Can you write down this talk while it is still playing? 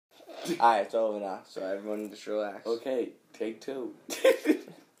Alright, it's over now, so everyone just relax. Okay, take 2.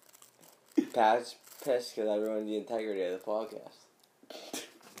 Pat's pissed because I ruined the integrity of the podcast.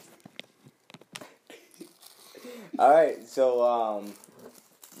 Alright, so,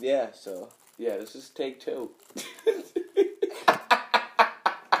 yeah, this is take 2.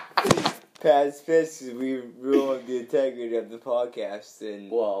 Pat's pissed because we ruined the integrity of the podcast,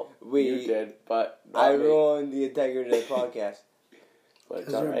 and you did, but I ruined the integrity of the podcast. But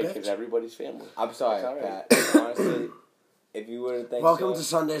it's alright, because everybody's family. I'm sorry, right. Pat. Honestly, if you wouldn't think Welcome to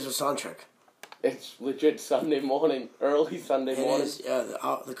Sundays with SNHUtrick. It's legit Sunday morning, early Sunday morning. It is, yeah,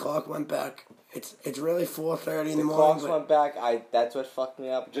 the clock went back. It's really 4:30 in the morning. The clocks went back. That's what fucked me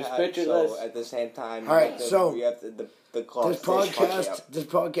up. Just Pat. picture so this. At the same time, all right, we have to, the clocks. This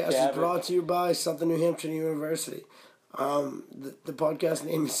podcast is brought to you by Southern New Hampshire University. The podcast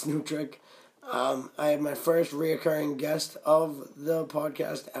name is SNHUtrick. I have my first reoccurring guest of the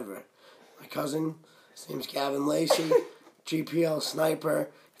podcast ever. My cousin, his name's Gavin Lacey, GPL Sniper.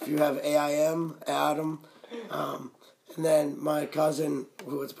 If you have AIM, Adam. And then my cousin,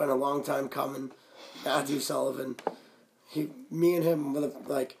 who it's been a long time coming, Matthew Sullivan. Me and him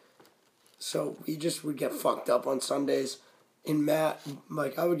so we just would get fucked up on Sundays. And Matt,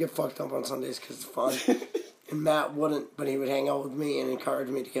 I would get fucked up on Sundays because it's fun. And Matt wouldn't, but he would hang out with me and encourage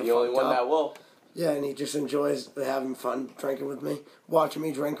me to get fucked up. The only one that will. Yeah, and he just enjoys having fun drinking with me, watching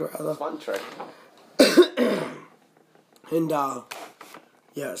me drink rather. Fun trick. And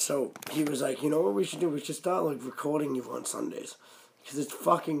yeah, so he was like, you know what we should do? We should start recording you on Sundays, because it's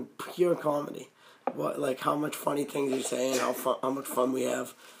fucking pure comedy. How much funny things you say and how much fun we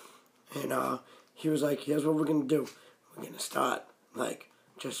have. And he was like, here's what we're gonna do. We're gonna start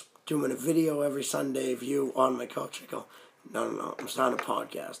just doing a video every Sunday of you on my couch. I go, no, I'm starting a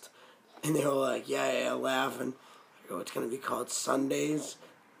podcast. And they were like, yeah, laughing. I go, it's going to be called Sundays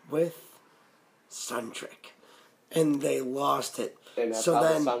with SNHUtrick. And they lost it. And that's how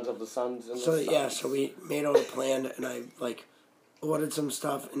the sons of the sons and the sons. Yeah, so we made out a plan, and I, ordered some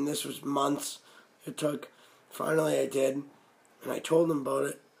stuff, and this was months it took. Finally, I did, and I told them about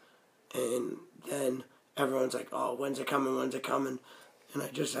it, and then everyone's like, oh, when's it coming? And I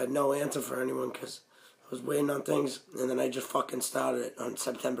just had no answer for anyone, because I was waiting on things, and then I just fucking started it on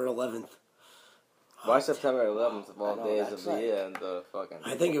September 11th. Why September 11th of all days of the year and the fucking...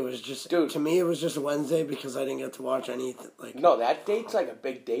 I think it was just... Dude. To me, it was just a Wednesday because I didn't get to watch anything. No, that date's a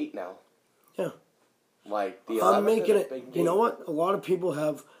big date now. Yeah. The 11th I'm making is a big date. You know what? A lot of people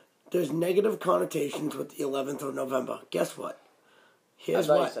have... There's negative connotations with the 11th of November. Guess what? Here's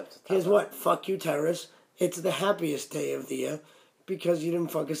what. Fuck you, terrorists. It's the happiest day of the year because you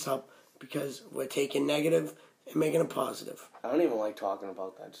didn't fuck us up. Because we're taking negative and making it positive. I don't even like talking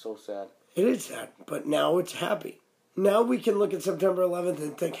about that. It's so sad. It is sad, but now it's happy. Now we can look at September 11th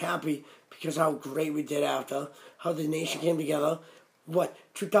and think happy because how great we did after, how the nation came together.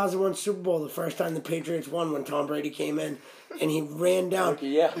 2001 Super Bowl, the first time the Patriots won when Tom Brady came in and he ran down. Rookie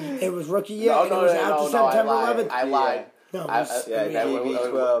year. It was rookie year, and it was after September 11th. I lied. No, it was...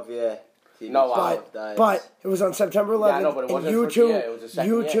 TB12, yeah. But it was on September 11th, Yeah, I know, but it wasn't it was the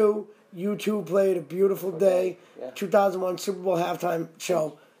second year. U2 played a beautiful day. Yeah. 2001 Super Bowl halftime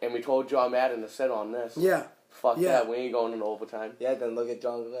show. And we told John Madden to sit on this. Yeah. Fuck that. We ain't going into overtime. Yeah, then look at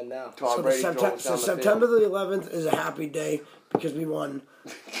John Glynn now. September the 11th is a happy day because we won.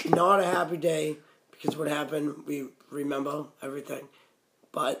 Not a happy day because what happened, we remember everything.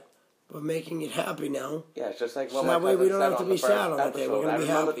 But we're making it happy now. Yeah, it's just like what my cousin said. That way we don't have to be sad on that day. We're going to be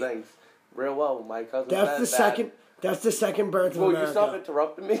happy. Things real well. My cousin That's the second birth of America. Will you stop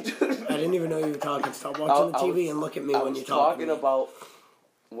interrupting me, dude? I didn't even know you were talking. Stop watching the TV and look at me when you talk. I was talking about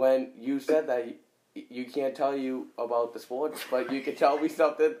when you said that you can't tell you about the sports, but you can tell me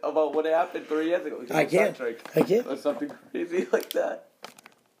something about what happened 3 years ago. I can't. Or something crazy like that.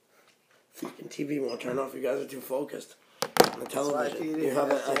 Fucking TV won't turn off. You guys are too focused on the television. You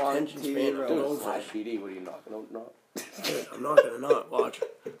have an attention span. Dude, Flash PD, what are you knocking out? No. Dude, I'm not going to not watch.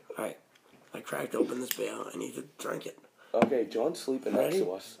 Alright. I cracked open this beer. I need to drink it. Okay, John's sleeping next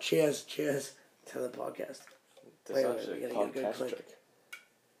to us. Cheers to the podcast. This actually we gotta get a good clink.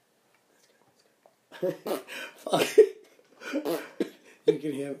 Fuck. You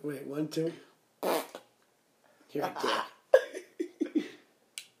can hear. Wait, 1, 2. You're a dick.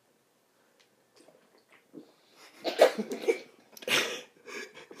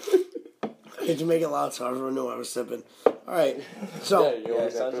 I need to make it loud so everyone knew I was sipping. Alright, so...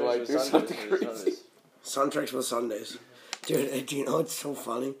 SNHUtrick with Sundays. Dude, do you know what's so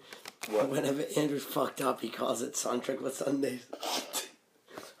funny? What? Whenever Andrew's fucked up, he calls it SNHUtrick with Sundays.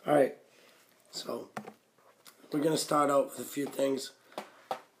 Alright, so... We're going to start out with a few things.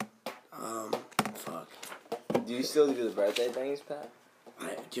 Fuck. Do you still do the birthday things, Pat?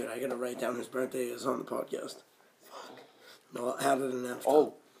 Dude, I gotta write down his birthday is on the podcast. Fuck. No, I'll add it in after.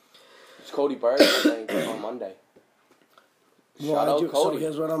 Oh, it's Cody Bird, I think, on Monday. Well, Shout out so Cody.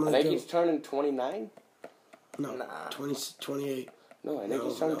 here's what I'm gonna I do. think he's turning 29. No, Nah. 28. No, I think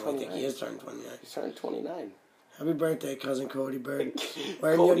he's turning 29. I think he is turning 29. He's turning 29. Happy birthday, cousin Cody Bird.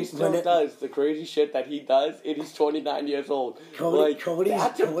 Cody still does the crazy shit that he does, and he's 29 years old. Cody's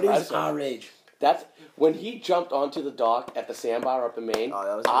impressive. our age. That's when he jumped onto the dock at the sandbar up in Maine,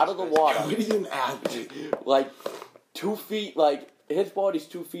 out of the water. Cody's an athlete. Like 2 feet, like his body's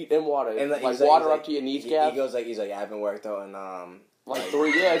 2 feet in water, And like he's water up to your knees, Gav. He goes like, I haven't worked out in like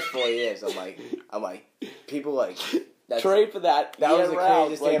 3 years, 4 years. I'm like, people like. Trade for that. That was the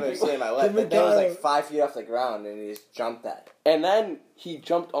craziest thing I've ever people- seen in my life. That thing was like 5 feet off the ground, and he just jumped that. And then he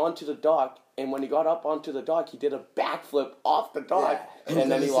jumped onto the dock, and when he got up onto the dock, he did a backflip off the dock, Yeah.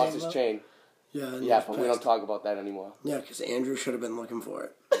 and then he the lost same his up? chain. Yeah, But we don't talk about that anymore. Yeah, because Andrew should have been looking for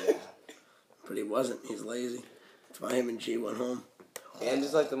it. Yeah. But he wasn't. He's lazy. That's why him and G went home. And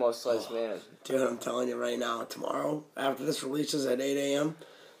just like the most sliced man. Dude, I'm telling you right now, tomorrow, after this releases at 8 a.m.,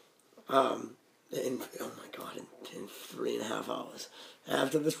 oh my God, in 3.5 hours.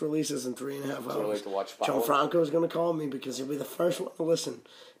 After this releases in 3.5 hours, wait to watch Joe Power. Franco's going to call me because he'll be the first one to listen.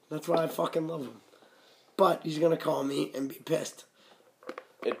 That's why I fucking love him. But he's going to call me and be pissed.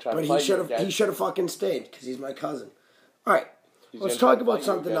 But he should have fucking stayed because he's my cousin. All right, let's talk about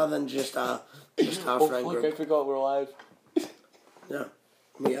something other than just our friend group. I forgot we're live. Yeah,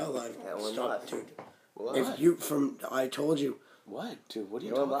 we are live. Yeah, we're Stop, live. dude. What? If I told you, What, dude? What are you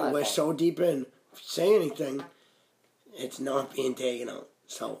You're talking live. about? we're so deep in. If you say anything, it's not being taken out.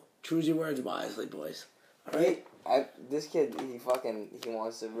 So choose your words wisely, boys. All right. This kid, he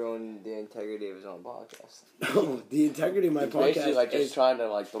wants to ruin the integrity of his own podcast. No, the integrity of my Basically, podcast like just is. trying to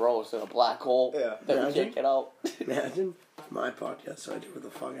like throw us in a black hole Yeah. that we Imagine. can't get out. Imagine my podcast, so I do what the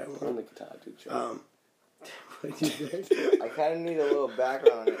fuck I On want. the guitar, dude. Sure. What do you think? I kind of need a little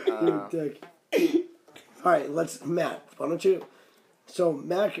background. You dick. All right, Matt. Why don't you? So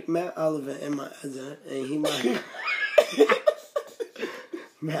Matt Sullivan and he might.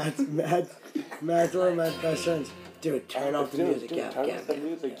 Matt's one of my best friends. Dude, turn off the music, Turn off the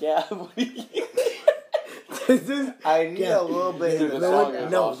music, yeah. I need a little bit. Dude, of the song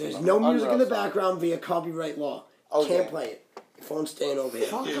is No, awesome. there's no music in the Unreal song. background via copyright law. Okay. Can't play it. Your phone's staying over here.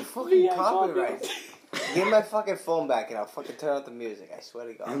 fucking copyright. Give me my fucking phone back and I'll fucking turn out the music. I swear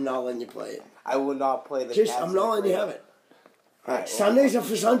to God. I'm not letting you play it. I will not play the. I'm not letting you have it. All right, Alright, Sundays are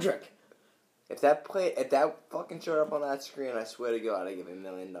for SNHUtrick. If that fucking showed up on that screen, I swear to God, I give you $1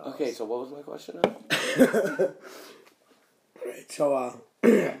 million. Okay, so what was my question now? Alright, so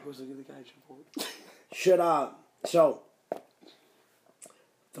Who's the guy? so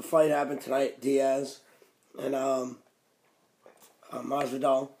the fight happened tonight, Diaz and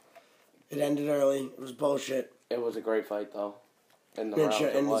Masvidal. It ended early. It was bullshit. It was a great fight, though. And And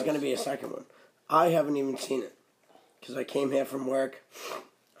there's going to be a second one. I haven't even seen it because I came here from work.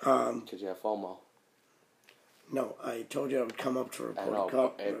 Because you have FOMO. No, I told you I would come up to report I know, a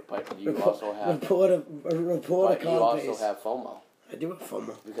cop. but you also have. Report a But you also cop. have FOMO. I do have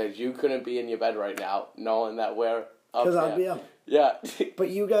FOMO. Because you couldn't be in your bed right now, knowing that we're up Because there. I'd be up. Yeah. But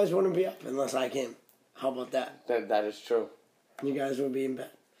you guys wouldn't be up unless I came. How about that? That is true. You guys would be in bed.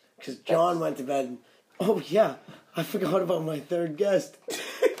 Because John went to bed. Oh, yeah. I forgot about my third guest.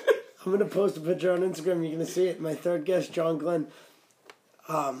 I'm going to post a picture on Instagram. You're going to see it. My third guest, John Glynn.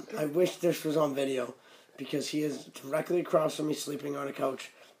 I wish this was on video. Because he is directly across from me sleeping on a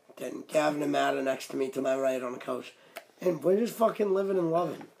couch. Then Gavin and Matt are next to me to my right on a couch. And we're just fucking living and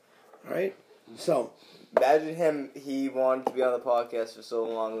loving. Alright? So. Imagine him. He wanted to be on the podcast for so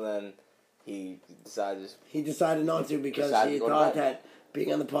long, then he decided not to because Decided he to go to thought bed. that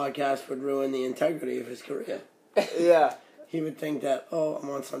being on the podcast would ruin the integrity of his career. Yeah. He would think that, I'm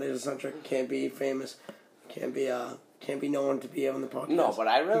on Sundays with SNHUtrick, can't be famous, can't be known to be on the podcast. No, but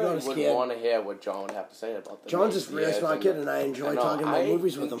I really would scared. want to hear what John would have to say about this. John's just a real smart kid, and I enjoy talking about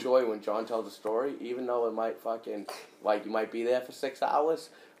movies with him. I enjoy when John tells a story, even though it might fucking, like, you might be there for 6 hours,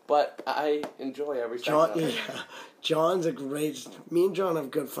 but I enjoy every second of it. John's a great... Me and John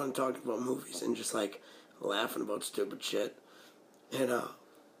have good fun talking about movies and just, like, laughing about stupid shit. And,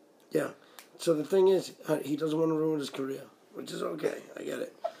 yeah. So the thing is, he doesn't want to ruin his career, which is okay. I get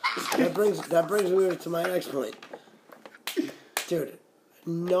it. That brings me to my next point. Dude,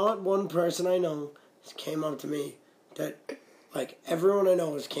 not one person I know came up to me that, like, everyone I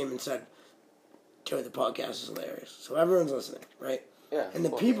know has came and said, dude, the podcast is hilarious. So everyone's listening, right? Yeah. And the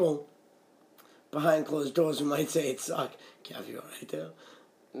people behind closed doors who might say it sucked, Gav, you all right there?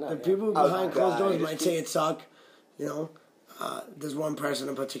 The people behind closed doors might say it suck, you know. There's one person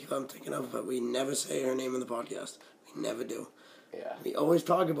in particular I'm thinking of, but we never say her name in the podcast. We never do. Yeah. We always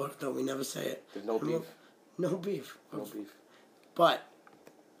talk about it, though. We never say it. There's no beef. No beef. No beef. But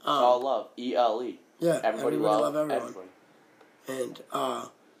it's all love. ELE. Yeah. Everybody love everyone. And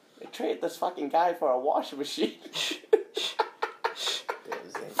they traded this fucking guy for a washing machine.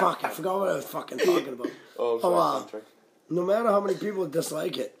 Fuck, I forgot what I was fucking talking about. No matter how many people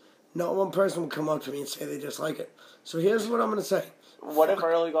dislike it, not one person will come up to me and say they dislike it. So here's what I'm going to say. What if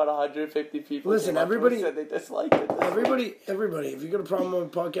I only got 150 people? Listen, everybody said they disliked it. Everybody, if you got a problem with a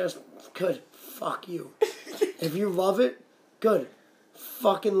podcast, good. Fuck you. If you love it, good.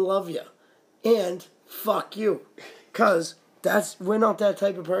 Fucking love you. And fuck you. Because we're not that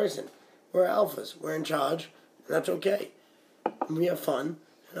type of person. We're alphas. We're in charge. And that's okay. And we have fun.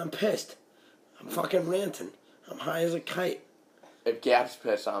 And I'm pissed. I'm fucking ranting. I'm high as a kite. If Gab's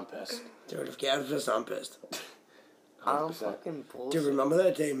pissed, I'm pissed. Dude, if Gab's pissed, I'm pissed. 100%. I'm fucking bullshit. Dude, remember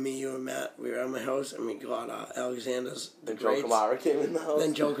that day me, you, and Matt, we were at my house and we got Alexander's Then Joe Kamara came in the house.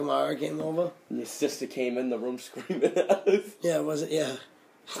 Then Joe Kamara came over. And your sister came in the room screaming at us. Yeah, it wasn't, yeah.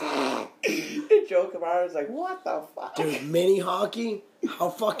 And Joe Kamara was like, what the fuck? Dude, mini hockey?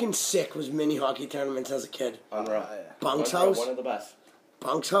 How fucking sick was mini hockey tournaments as a kid? Unreal. Bunk's house? One of the best.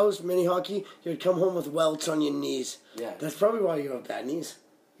 Bunk's house, mini hockey? You'd come home with welts on your knees. Yeah. That's probably why you have bad knees.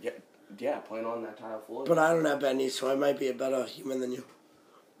 Yeah, playing on that tile floor. But I don't have bad knees, so I might be a better human than you.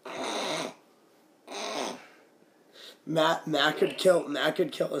 Matt could kill a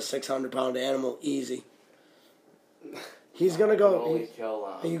 600-pound animal easy. He's gonna go.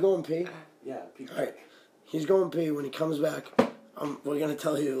 Are you going pee? Yeah, pee. All right. He's going pee. When he comes back, we're gonna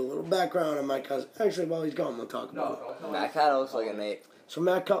tell you a little background on my cousin. Actually, while he's gone, we'll talk about it. Matt kind of looks like an ape. So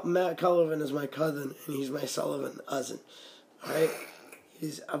Matt Sullivan is my cousin, and he's my Sullivan cousin. All right.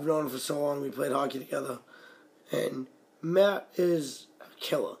 I've known him for so long. We played hockey together, and Matt is a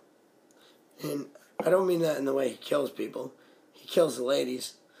killer. And I don't mean that in the way he kills people. He kills the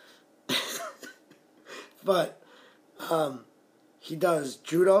ladies. But he does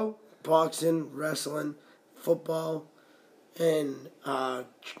judo, boxing, wrestling, football, and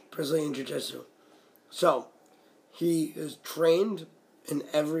Brazilian Jiu-Jitsu. So he is trained in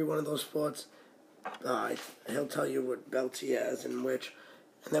every one of those sports. He'll tell you what belts he has and which.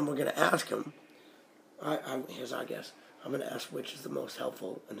 And then we're going to ask him, here's our guess. I'm going to ask which is the most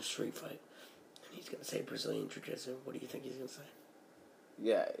helpful in a street fight. And he's going to say Brazilian Jiu-Jitsu. What do you think he's going to say?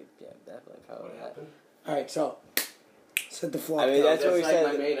 Yeah, definitely probably that. All right, so set the floor. I mean, that's what we like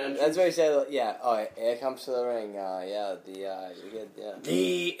said. That's what we said. Yeah. Oh, here comes to the ring.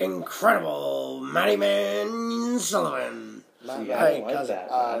 The incredible Matty Man Sullivan. I don't like that.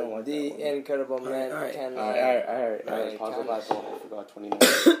 The incredible man. All right. Pause the I forgot 29.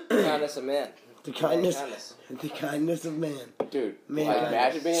 Kindness of man. The kindness of man. Dude, mankind.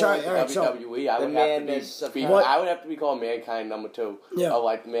 imagine being WWE. I would have to be called Mankind number 2. Yeah. Or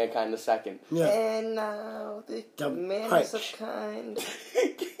like Mankind the 2nd. Yeah. And now the manest of kind.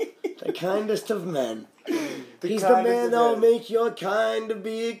 The kindest of men. He's the man that'll make your kind to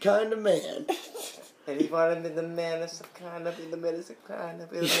be a kind of man. And he wanted to be the manest of kind, to be the manest of kind, to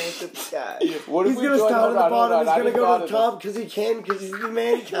be the manest of kind. He's going to start at the bottom, he's going to go to the top because he can, because he's the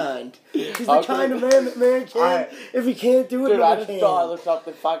mankind. He's the kind of man that man can. If he can't do it, dude, man I just thought it was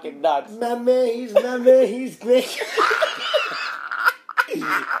something fucking nuts. My man, he's man.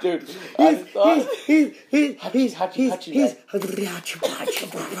 Dude, I just thought... He's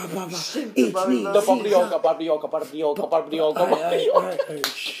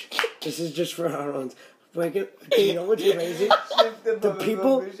This is just for our own. You know what's crazy? The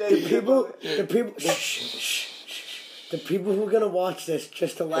people who are gonna watch this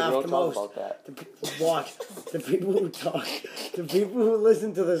just to laugh the most. The people who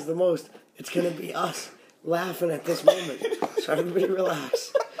listen to this the most. It's gonna be us laughing at this moment. So everybody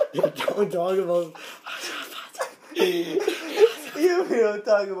relax. Don't talk about. You don't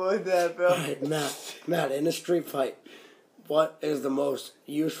talk about that, bro. All right, Matt, in a street fight, what is the most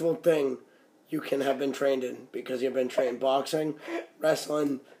useful thing you can have been trained in? Because you've been trained boxing,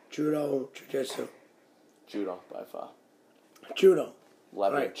 wrestling, judo, jiu-jitsu. Judo, by far. Judo.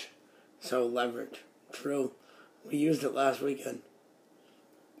 Leverage. Right. So leverage. True. We used it last weekend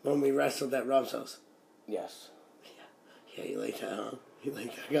when we wrestled at Rob's house. Yes. Yeah, you like that, huh? You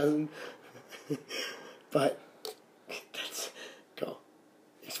like that, cousin? But, go.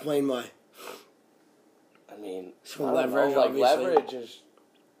 Explain why. I mean, So leverage, leverage is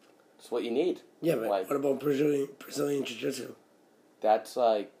what you need. Yeah, but what about Brazilian Jiu-Jitsu? That's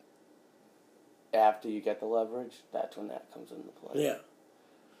like, after you get the leverage, that's when that comes into play. Yeah.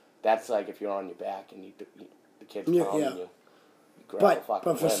 That's like if you're on your back and the kid's pounding you. But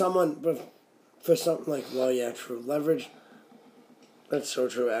for something like, well, yeah, true. Leverage, that's so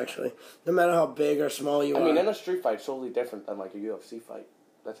true, actually. No matter how big or small you are. I mean, in a street fight, it's totally different than like a UFC fight.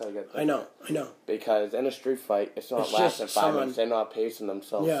 That's how you get. I know. Because in a street fight, it's not lasting 5 minutes. They're not pacing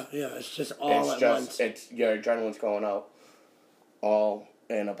themselves. Yeah, it's just all at once. It's your adrenaline's going out, all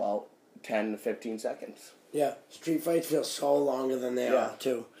in about 10 to 15 seconds. Yeah, street fights feel so longer than they are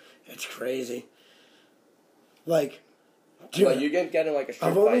too. It's crazy. Like, dude, like you get in like a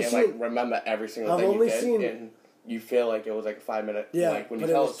street fight and like remember every single thing you did, and you feel like it was like a 5 minute. Yeah, like when you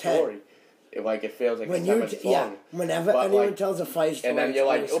tell a story. It feels like it's 10 minutes long. Yeah, whenever anyone tells a fight story. And then you're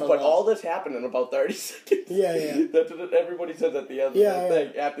like, but all this happened in about 30 seconds. Yeah. That's what everybody says at the end of the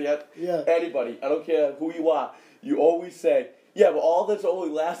thing. At the end. Yeah. Anybody, I don't care who you are, you always say, yeah, but all this only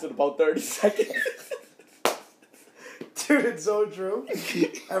lasted about 30 seconds. Dude, it's so true.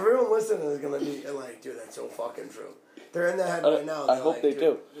 Everyone listening is going to be like, dude, that's so fucking true. They're in their head right now. I hope they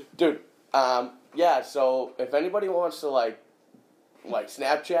do. Dude, yeah, so if anybody wants to, like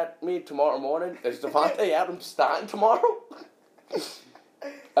Snapchat me tomorrow morning. Is Devontae Adams starting tomorrow?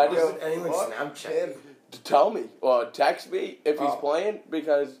 Anyone Snapchat to tell me or text me if he's playing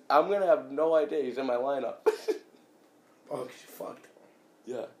because I'm gonna have no idea he's in my lineup. Oh, 'cause you're fucked.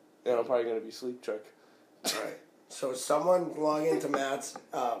 Yeah, and I'm probably gonna be sleep trick. All right. So someone log into Matt's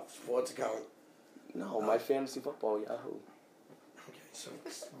sports account. No, my fantasy football Yahoo. Okay, so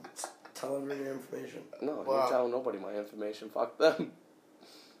tell everyone your information. No, you tell nobody my information. Fuck them.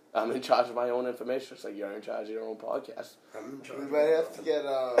 I'm in charge of my own information. It's like you're in charge of your own podcast. I'm in charge. We might have to get.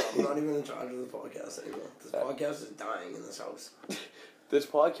 I'm not even in charge of the podcast anymore. This podcast is dying in this house. This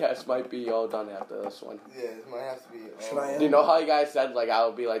podcast might be all done after this one. Yeah, it might have to be. Do you know how you guys said like I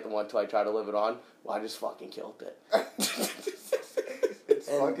would be like the one till I try to live it on? Well, I just fucking killed it.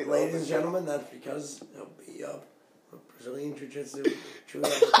 And ladies and gentlemen, that's because he'll be Brazilian Jiu-Jitsu, judo,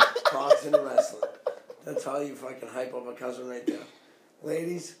 boxing, and wrestling. That's how you fucking hype up a cousin right there.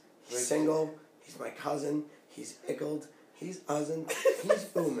 Ladies, he's single, he's my cousin, he's ickled, he's uzzin', he's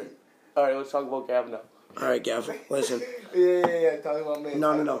booming. Alright, let's talk about Gavin now. Alright, Gavin, listen. Yeah, talk about me.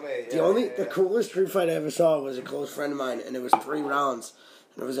 No. The coolest street fight I ever saw was a close friend of mine, and it was 3 rounds,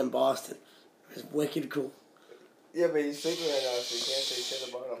 and it was in Boston. It was wicked cool. Yeah, but he's sleeping right now, so you can't say shit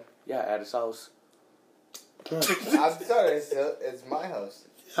about him. Yeah, at his house. I'm sorry, it's my house.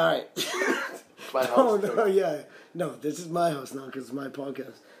 Alright. My house. No, this is my house now because it's my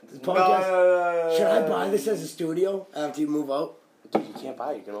podcast. This podcast. No. Should I buy this as a studio after you move out? Dude, you can't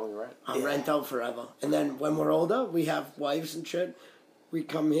buy it. You can only rent. I'll rent out forever. And then when we're older, we have wives and shit. We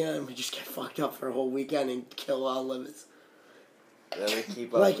come here and we just get fucked up for a whole weekend and kill our limits. Then we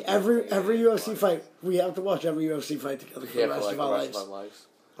keep up. Like every UFC fight, we have to watch every UFC fight together for the rest of our lives.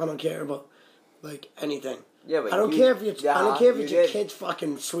 I don't care about anything. Yeah, but I don't care if it's your kid's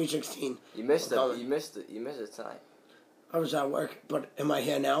fucking Sweet 16. You missed it. You missed it tonight. I was at work, but am I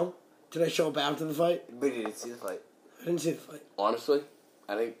here now? Did I show up after the fight? But you didn't see the fight. I didn't see the fight. Honestly,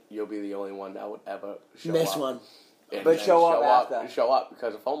 I think you'll be the only one that would ever miss one. But show up after. Show up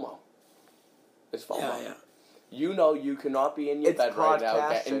because of FOMO. It's FOMO. Yeah. You know you cannot be in your bed right now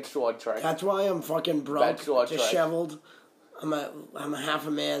getting sword trick. That's why I'm fucking broke, disheveled. I'm a half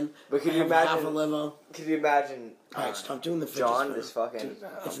a man. But can you imagine half a liver? Could you imagine? Alright, stop doing the fidget John spinner. is fucking.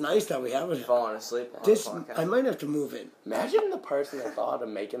 It's nice that we have it. Falling asleep. I might have to move in. Imagine the person that thought of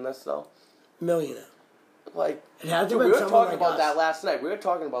making this though. Millionaire. Like it had to we be were talking like about us. that last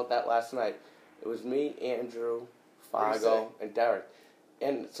night. It was me, Andrew, Fargo, and Derek,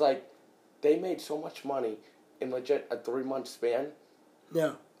 and it's like they made so much money in legit a 3-month span.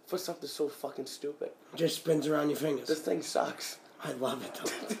 Yeah. For something so fucking stupid. Just spins around your fingers. This thing sucks. I love it though.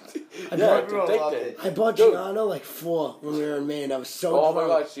 I bought Gianna like 4 when we were in Maine. I was so drunk. Oh my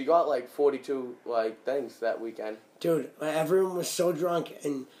god, she got like 42 things that weekend. Dude, everyone was so drunk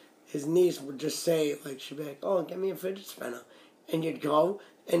and his niece would just say, like, she'd be like, oh, get me a fidget spinner. And you'd go,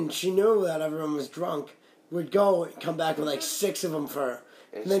 and she knew that everyone was drunk. We'd go and come back with like 6 of them for her.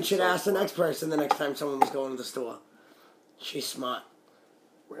 And then she'd ask the next person the next time someone was going to the store. She's smart.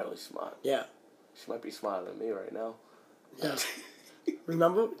 Really smart. Yeah. She might be smarter than me right now. Yeah.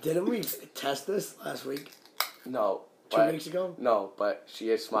 Remember, didn't we test this last week? No. 2 weeks ago? No, but she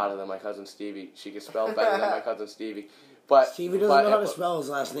is smarter than my cousin Stevie. She can spell better than my cousin Stevie. But Stevie doesn't know how to spell his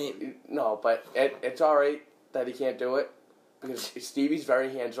last name. No, but it's alright that he can't do it because Stevie's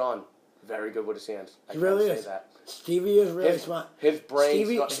very hands-on. Very good with his hands. He really is. That. Stevie is really smart. His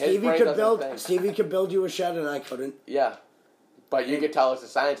brain. Stevie could build you a shed and I couldn't. Yeah. But you can tell us the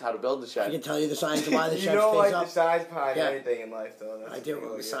science how to build the shed. I can tell you the science of why the shed's You don't face like up. the science behind anything in life, though. I do.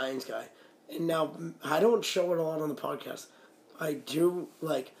 I'm a science guy. And now, I don't show it a lot on the podcast. I do,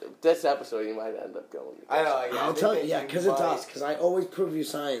 like... This episode, you might end up going. I know. Yeah, I'll tell you, because it's us. Because I always prove you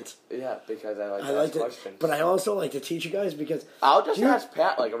science. Yeah, because I like questions. But I also like to teach you guys because... I'll just ask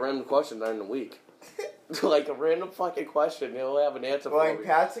Pat, like, a random question during the week. Like, a random fucking question. He'll have an answer for me.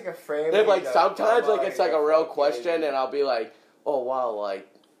 Pat's like a frame... Then, like, sometimes, like, it's like a real question, and I'll be like, oh, wow, like,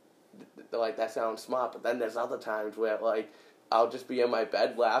 that sounds smart. But then there's other times where, like, I'll just be in my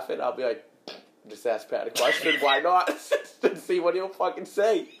bed laughing. I'll be like, just ask Pat a question. Why not? To see what he'll fucking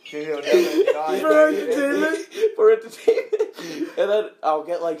say. For entertainment? For entertainment. And then I'll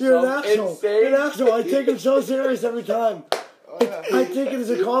get, like, You're some insane... You're an asshole. I take him so serious every time. I take it as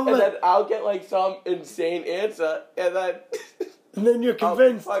a compliment. And then I'll get, like, some insane answer, and then... And then you're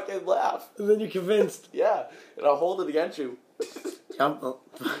convinced. I'll fucking laugh. And then you're convinced. Yeah, and I'll hold it against you.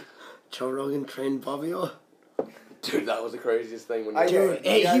 Joe Rogan trained Bobby. Dude, that was the craziest thing when he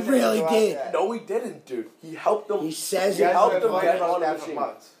really did. No, he didn't, dude. He helped them. He says he helped them get on the that machine. for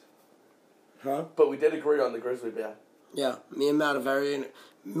months. Huh? But we did agree on the grizzly bear. Yeah, me and Matt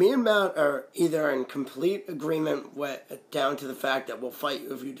are either in complete agreement down to the fact that we'll fight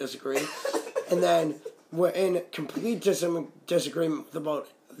you if you disagree, and then we're in complete disagreement about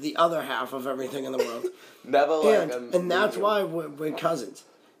the other half of everything in the world. Never like them. And that's why we're cousins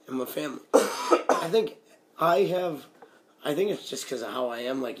and we're family. I think it's just because of how I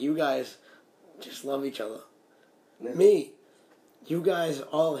am. Like, you guys just love each other. Yeah. Me, you guys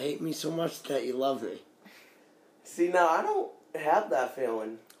all hate me so much that you love me. See, now, I don't have that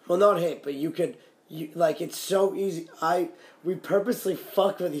feeling. Well, not hate, but like, it's so easy. We purposely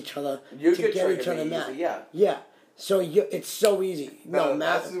fuck with each other to get each other mad. Yeah. Yeah. So it's so easy. No,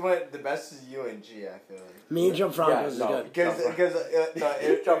 Matt. The best is you and G, I feel like. Me and Joe Franco is good. Because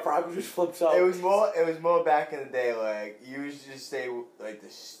Joe Franco just flips out. It was more back in the day. Like, you used to just say like the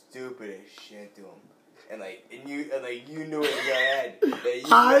stupidest shit to him, and you knew it in your head that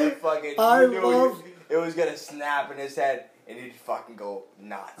it was gonna snap in his head, and he'd fucking go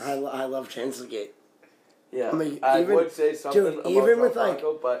nuts. I love Chancellor Gate. Yeah, I would say something about Joe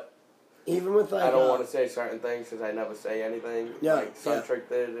Franco, but. Even with like, I don't want to say certain things because I never say anything. Yeah, like SNHUtrick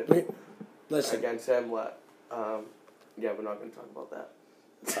did listen against him. Yeah, we're not going to talk about that.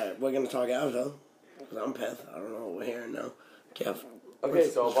 Alright, we're going to talk out though. Because I'm pissed. I don't know what we're hearing now. Kev. Okay,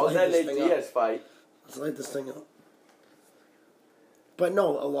 so about that Nate Diaz fight. Let's light this thing up. But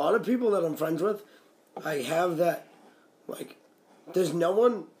no, a lot of people that I'm friends with, I have that, like, there's no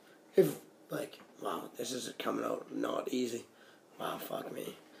one, wow, this is coming out not easy. Wow, fuck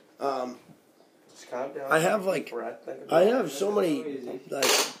me. Just calm down. I have so many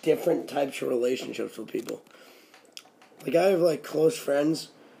different types of relationships with people. Like, I have close friends.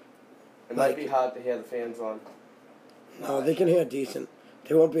 It might be hard to hear the fans on. No, they can hear decent.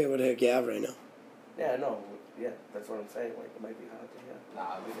 They won't be able to hear Gav right now. Yeah, no, yeah, that's what I'm saying. Like, it might be hard to hear.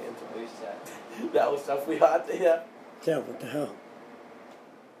 Nah, we didn't introduce that. That was definitely hard to hear. Yeah, what the hell?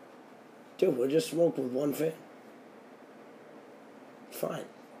 Dude, we're just smoking with one fan. Fine.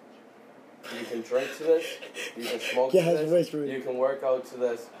 You can drink to this. You can smoke to this. Whispering. You can work out to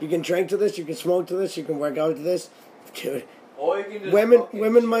this. You can drink to this. You can smoke to this. You can work out to this. Dude. Or you can just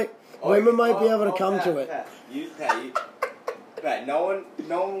women might be able to come Pat, to it. Pat, no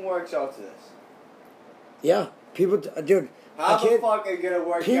one works out to this. Yeah, people, dude. How the fuck are you gonna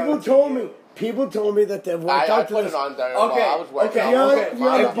work out? People told me that they've worked out to this. I put it on there. Okay, I was working out.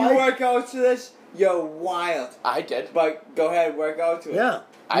 If you work out to this, you're wild. I did. But go ahead, work out to it. Yeah.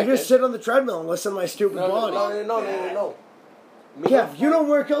 You just sit on the treadmill and listen to my stupid body. No. Kev, you don't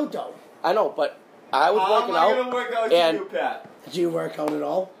work out though. I know, but I was working out. I'm not gonna work out to you, Pat. Did you work out at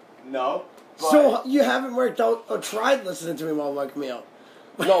all? No. So you haven't worked out or tried listening to me while working me out?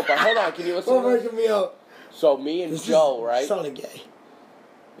 No, but hold on. Can you listen? While working me out. So me and Joe, right? Sounding gay.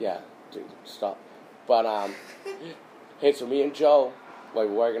 Yeah, dude, stop. But hey, so me and Joe, we're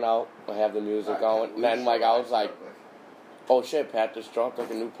working out. I have the music going, and then I was like, oh shit, Pat just dropped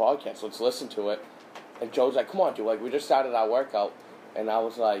a new podcast. Let's listen to it. And Joe's like, come on, dude. We just started our workout, and I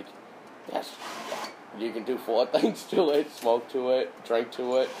was like, yes, you can do 4 things to it: smoke to it, drink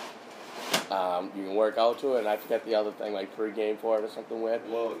to it. You can work out to it, and I forget the other thing, pre-game for it or something weird.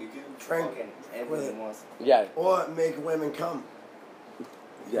 Well, you can drink everything once. Yeah. Or make women come.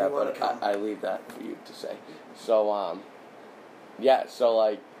 Yeah, but I leave that for you to say. So, yeah,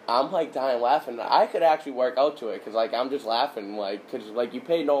 so, I'm, dying laughing. I could actually work out to it, because, I'm just laughing, because, you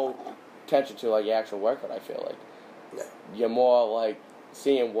pay no attention to, your actual workout, I feel like. Yeah. You're more,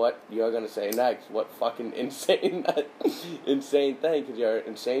 seeing what you're gonna say next. What fucking insane thing? Because you're an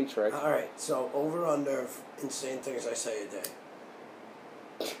insane trick. All right. So over under insane things I say a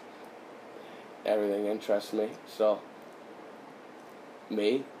day. Everything interests me. So,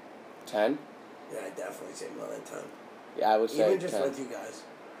 me, 10. Yeah, I definitely say more than 10. Yeah, I would say even just 10. with you guys.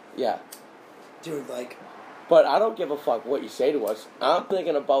 Yeah. Dude, like. But I don't give a fuck what you say to us. I'm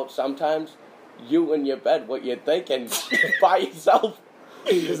thinking about sometimes you in your bed, what you're thinking by yourself.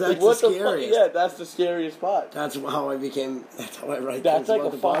 Because that's the scariest. Yeah, that's the scariest part. That's how I became. That's how I write that's things like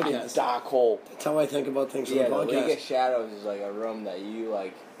about a the fucking podcast. dark hole. That's how I think about things for the the podcast. League of Shadows is like a room that you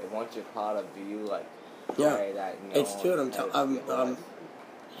like. Once you're part of, you like. Yeah, pray that, it's dude.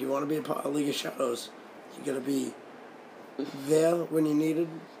 You want to be a part of League of Shadows? You gotta be there when you needed.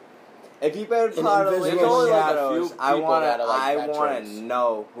 If you've been part of League invisible. of There's only, like, a Shadows, few I people wanna that are, like, to veterans.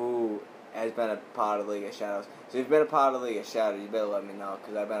 know who has been a part of League of Shadows. So if you've been a part of League of Shadows, you better let me know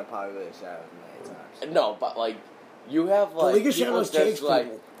because I've been a part of League of Shadows many times. No, but like you have like League of people Shadows just takes like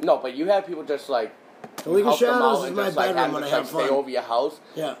people. no, but you have people just like The League of help them Shadows out is and my just, like, bedroom have when I them, have like, stay fun. over your house.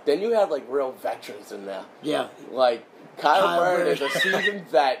 Yeah. Then you have like real veterans in there. Yeah. Like Kyle Bird is Bird. a seasoned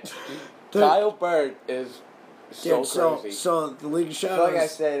vet. Dude. Kyle Bird is so Dude, crazy. so the League of I feel Shadows. like I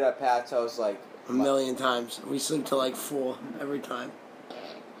stayed at Pat's house like a million times. We sleep till like 4 every time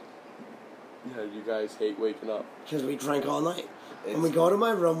Yeah, you guys hate waking up. because we drink all night. When we go to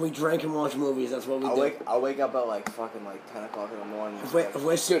my room, we drink and watch movies. That's what we do. I'll wake up at like fucking like 10 o'clock in the morning. If we're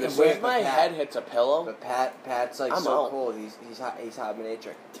Dude, as soon if as my head hits a pillow, But Pat's like I'm so out. cool. He's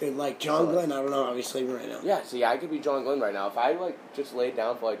hibernatric. dude, like John Glynn, I don't know how he's sleeping right now. yeah. See, I could be John Glynn right now. If I like just laid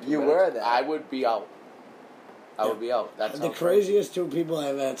down for like 2 You minutes, were that. I would be out. I would be out. That's The how craziest 2 people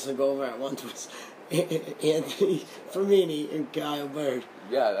I've had to go over at once was Anthony Fermini and Kyle Bird.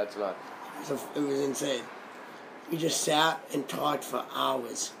 Yeah, that's not. So it was insane. We just sat and talked for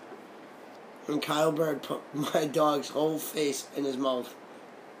hours. And Kyle Bird put my dog's whole face in his mouth.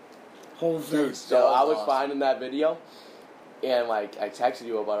 Whole Dude, face. so I was finding that video, and like I texted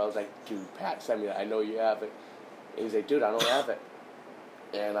you about it. I was like, dude, Pat sent me that. I know you have it. And he's like, dude, I don't have it.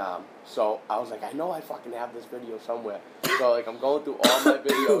 And so I was like, I know I fucking have this video somewhere. So like I'm going through all my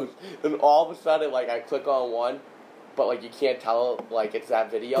videos, and all of a sudden like I click on one, but like you can't tell like it's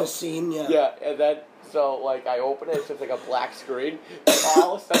that video. The scene, yeah. Yeah, and then so like I open it, it's just like a black screen. And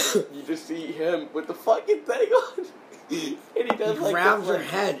all of a sudden you just see him with the fucking thing on, and he does He like grabs this, your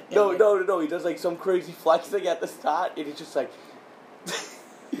head. No. He does like some crazy flexing at the start, and he's just like.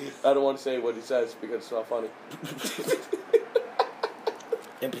 I don't want to say what he says because it's not funny.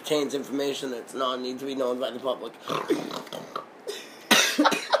 It pertains information that's not need to be known by the public.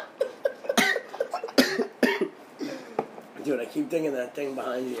 Dude, I keep thinking that thing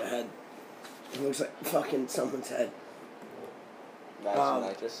behind your head. It looks like fucking someone's head.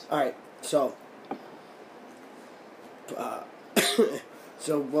 Nitrous. Alright, so...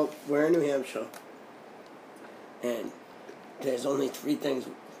 well, we're in New Hampshire. And there's only 3 things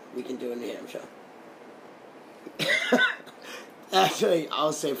we can do in New Hampshire. Actually,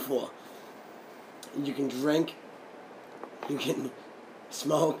 I'll say 4. You can drink, you can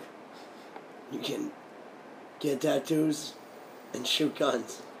smoke, you can get tattoos, and shoot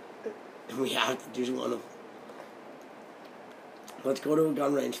guns. And we have to do one of them. Let's go to a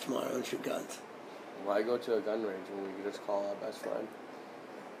gun range tomorrow and shoot guns. Why go to a gun range when we could just call our best friend?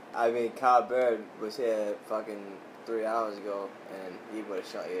 I mean, Kyle Bird was here fucking 3 hours ago, and he would have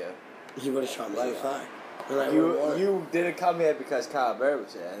shot you. He would have shot me in the thigh. You didn't come here because Kyle Bird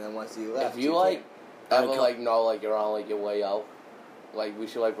was here, and then once you left, If you like ever come. like know like you're on like your way out, like we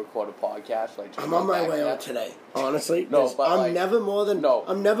should like record a podcast. Like just I'm on my back way there. out today. Honestly, No, 'cause but, I'm like, never more than no.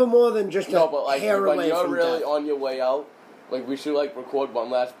 I'm never more than just No, a but like hair when away you're from really death. on your way out, like we should like record one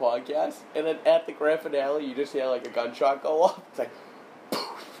last podcast, and then at the grand finale, you just hear like a gunshot go off. It's like,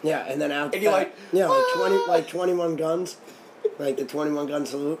 Yeah, and then after And you're that, like, yeah, like 21 guns, like the 21 gun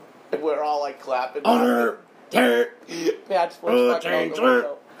salute. and we're all like clapping. Honor, Pat's first fucking on the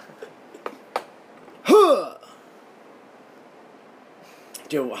window. huh.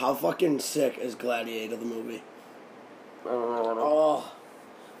 Dude, how fucking sick is Gladiator the movie? Oh,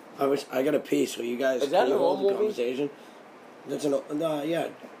 I got a piece. So you guys Is that can an hold old the movie? conversation. That's an yeah.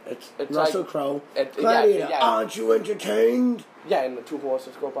 It's It's Russell like- Crowe. Gladiator, Gladiator. Aren't you entertained? Yeah, and the 2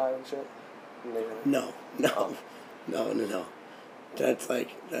 horses go by and shit. And they, No. That's like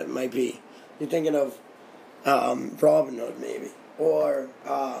that might be. You're thinking of Robin Hood maybe, or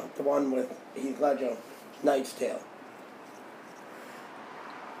the one with Heath Ledger, Knight's Tale.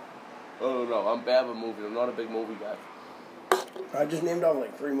 Oh no, I'm bad with movies. I'm not a big movie guy. I just named off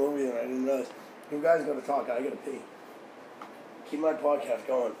like 3 movies and I didn't realize. You guys gotta talk. I gotta pee. Keep my podcast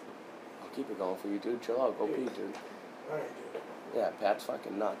going. I'll keep it going for you, dude. Chill out. Go pee, dude. Alright, dude. Yeah, Pat's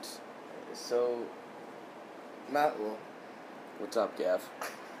fucking nuts. So, Matt, well, What's up, Gav?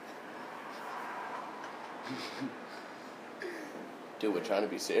 Dude, we're trying to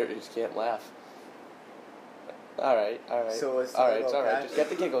be serious. Can't laugh. Alright. So it's alright, it's about alright. Pat? Just get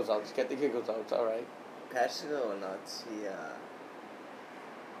the giggles out. It's alright. Pat's a little nuts. He,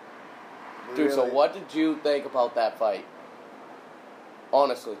 Dude, so what did you think about that fight?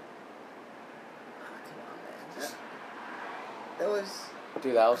 Honestly. Come on, man. That was...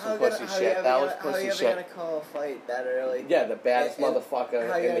 Dude, that was some pussy shit. That was pussy How are you shit. ever gonna call a fight that early? Yeah, the baddest And how motherfucker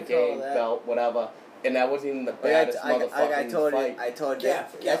you in the gonna call game, that? belt, whatever. And that wasn't even the baddest motherfucking fight. I told you. Yeah,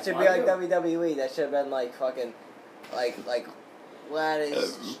 That should be like WWE. That should have been like fucking, like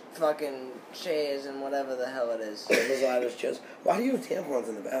ladders, fucking chairs, and whatever the hell it is. Those ladders chairs. Why do you have tampons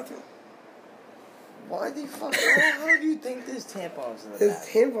in the bathroom? Why the fuck? How do you think there's tampons in the There's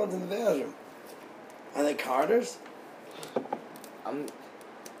bathroom? tampons in the bathroom. Are they Carter's?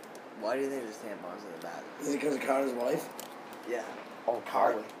 Why do you think there's tampons in the bathroom? Is it because of Carter's wife? Yeah. Oh,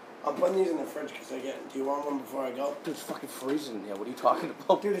 Carter. I'm putting these in the fridge because do you want one before I go? Dude, it's fucking freezing in here. What are you talking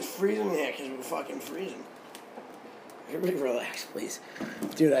about? Dude, it's freezing here because we're fucking freezing. Everybody relax, please.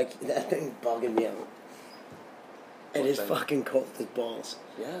 Dude, that thing's bugging me out. It is fucking cold as balls.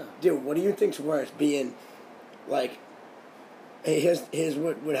 Yeah. Dude, what do you think's worse? Being, like, hey, here's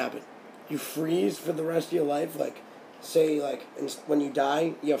what would happen. You freeze for the rest of your life, like, say, like, when you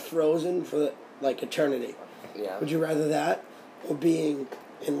die, you're frozen for, like, eternity. Yeah. Would you rather that or being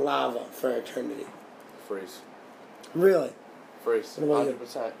in lava for eternity? Freeze. Really? Freeze. What about you?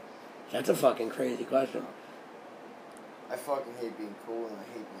 100%. That's a fucking crazy question. I fucking hate being cool and I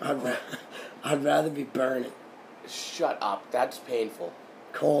hate being cold. I'd rather be burning. Shut up. That's painful.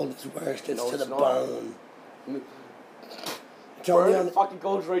 Cold is worst. It's No, to it's the not. bone. It's only Burn, it fucking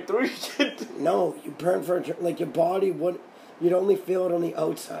goes right through you. No, you burn for like your body would. You'd only feel it on the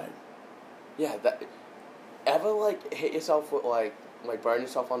outside. Yeah, that... Ever, like, hit yourself with, like burn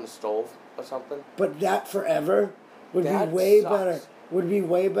yourself on the stove or something? But that forever would That be way sucks. better. Would be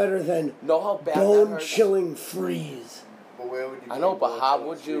way better than Know how bad that bone hurts? chilling freeze. But where would you I know, be but how going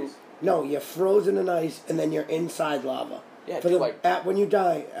would to you... No, you're frozen in ice and then you're inside lava. Yeah, for dude, the, like... when you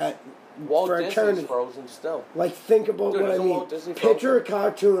die Walt for Disney's eternity. frozen still. Like, think about Dude, what I isn't mean. Walt Disney Picture a frozen?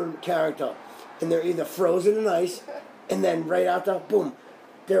 cartoon character, and they're either frozen in ice, and then right after, boom,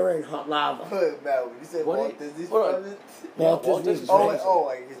 they're in hot lava. Matt, when you said What Walt do you- Disney's hold on. frozen? Walt Walt Disney's Disney's brain. Oh,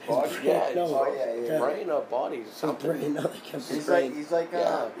 like his body? Yeah, No, his oh, yeah. brain or body or His something. brain, no, they kept his He's brain.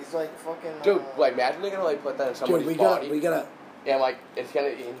 Yeah. he's like fucking... Dude, like, imagine they're gonna, like, put that in somebody's Dude, body. we gotta. And, like, he's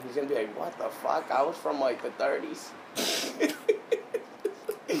gonna be like, what the fuck? I was from, like, the 30s.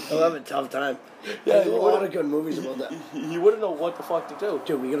 He'll have a tough time. Yeah, There's a you lot would've- of good movies about that. You wouldn't know what the fuck to do.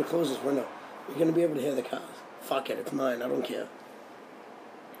 Dude, we gotta close this window. You're gonna be able to hear the cars. Fuck it, it's mine. I don't care.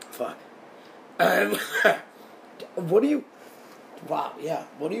 Fuck. What do you... Wow, yeah.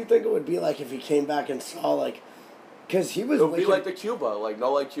 What do you think it would be like if he came back and saw, like... Because he was It would be wicked... like the Cuba. Like,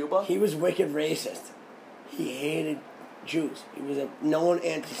 no, like Cuba? He was wicked racist. He hated Jews. He was a known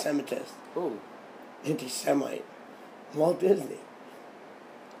anti-Semitist. Ooh. Anti-Semite. Walt Disney.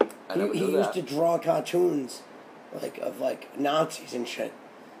 I never He knew used that. to draw cartoons, of Nazis and shit.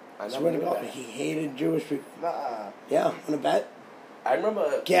 I Swear never to knew God, that. he hated Jewish people. Nah. Yeah, wanna bet? I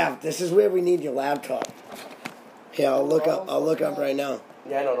remember... Gav, this is where we need your laptop. Here, I'll look up right now.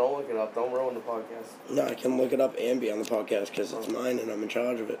 Yeah, no, don't look it up. Don't ruin the podcast. No, I can look it up and be on the podcast because it's mine and I'm in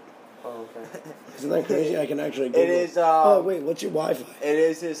charge of it. Oh, okay. Isn't that crazy? I can actually Google. It is, oh, wait, what's your Wi-Fi? It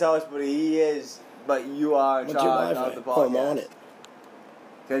is his house, but you are in What's your charge Wi-Fi? of the Oh, I'm on podcast. it.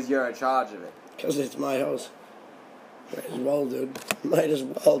 Because you're in charge of it. Because it's my house. Might as well, dude. Might as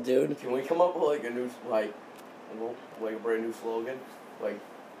well, dude. Can we come up with, like, a new, like a brand new slogan? Like...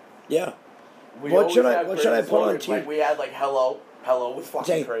 Yeah. We What always should I- have what great should I put on slogans. TV? Like, we had, like, hello was fucking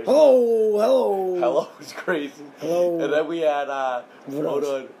Say, crazy. hello. Hello was crazy. Hello. And then we had, What hold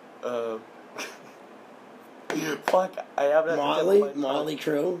else? on, fuck, I have that. Motley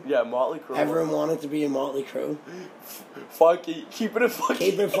Crue. Yeah, Motley Crue. Everyone wanted to be in Motley Crue. Funky, keeping it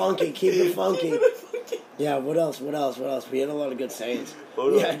funky. Keep it funky, keep it funky. Keeping it funky. Yeah, what else? We had a lot of good sayings.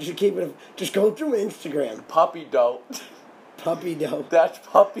 Hold Yeah, on. just go through Instagram. Puppy dough. Puppy dough. That's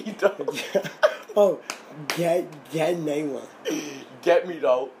puppy dough. Oh, get name one. Get me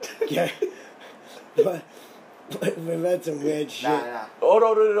dough. Get, but we've had some weird shit. Nah.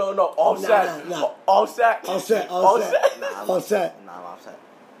 Oh, no. All set. nah. All set. All set. Nah, All set. Nah, I'm upset.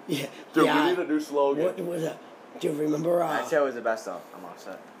 Yeah. Dude, yeah. we need a new slogan. What was that? Do you remember? That show was the best though. I'm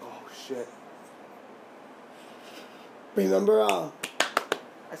upset. Oh, shit. Remember,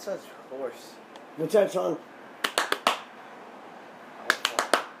 That sounds hoarse. what's that song?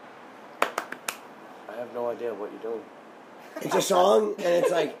 I have no idea what you're doing. It's a song, and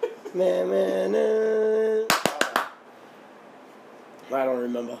it's like, man, man, I don't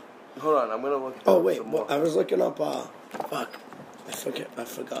remember. Hold on, I'm gonna look. Oh wait, some more. I was looking up. Fuck, I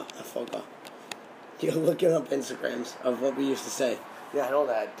forgot. You're looking up Instagrams of what we used to say. Yeah, I know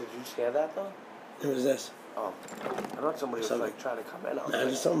that. Did you scare that though? Who was this? Oh, I thought somebody was like trying to come in.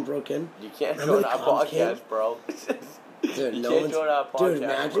 Imagine someone broke in. You can't Remember join our the cops podcast, came? bro. Dude, You no can't one's. join our podcast. Dude,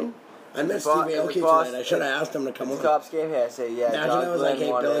 imagine. I met If Steve the Aoki cops- tonight. I should have asked him to come The on. cops came here and say, yeah, Imagine John I was like, Glynn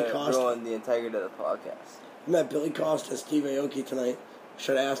hey, Billy wanted to Costa. ruin the integrity of the podcast. I met Billy Costa and Steve Aoki tonight.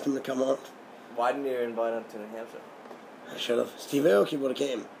 Should have asked him to come on. Why didn't you invite him to New Hampshire? I should have. Steve Aoki would have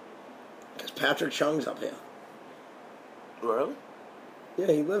came. Because Patrick Chung's up here. Really? Yeah,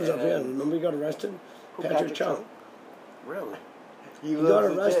 he lives up here. And- Remember he got arrested? Who, Patrick Chung. Chung? Really? He got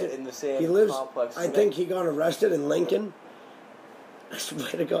lives arrested. legit in the same He lives. complex. I think he got arrested in Lincoln. I swear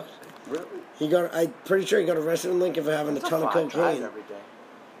to God. Really? I'm pretty sure he got arrested in Lincoln for having a ton of cocaine. Every day.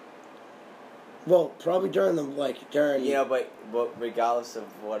 Well, probably during during. You know, but regardless of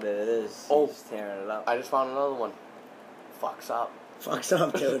what it is, he's tearing it up. I just found another one. Fucks up. Fucks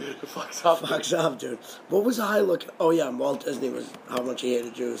up, dude. Fucks up. Fucks up, dude. What was I looking? Oh yeah, Walt Disney was how much he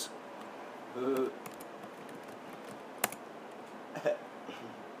hated Jews.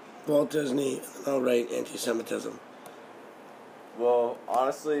 Walt Disney, outright anti-Semitism. Well,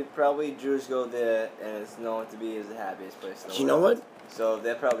 honestly, probably Jews go there, and it's known to be the happiest place in the world. You know what? So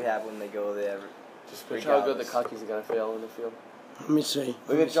they're probably happy when they go there. Just picture how good the Cookies are gonna feel in the field. Let me see.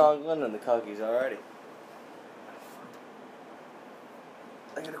 Look at John Glynn and the Cookies already.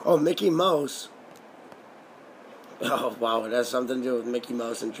 Oh, Mickey Mouse. Oh wow, it has something to do with Mickey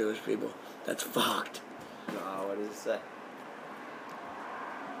Mouse and Jewish people. That's fucked. No, what does it say?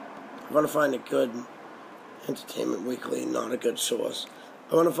 I want to find a good Entertainment Weekly, not a good source.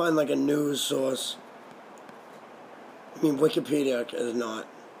 I want to find like a news source. I mean, Wikipedia is not.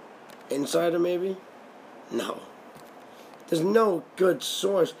 Insider, maybe? No. There's no good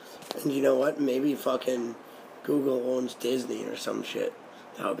source. And you know what? Maybe fucking Google owns Disney or some shit.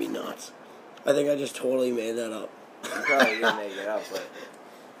 That would be nuts. I think I just totally made that up. You probably didn't make it up, but...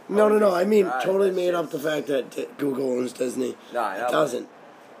 No. I mean, Right, totally that made up shit's- the fact that Google owns Disney. No, I know. It doesn't.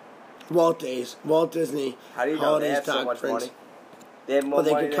 Walt Disney. How do you know Holidays, they have so Dark much Prince. money? They have more Well,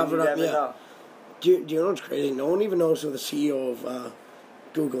 they money could than cover you it up, ever yeah. know. Do you know what's crazy? No one even knows who the CEO of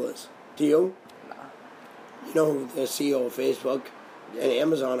Google is. Do you? Nah. You know who the CEO of Facebook and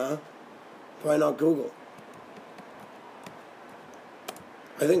Amazon are? Why not Google?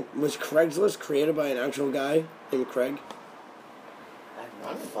 I think, was Craigslist created by an actual guy named Craig? I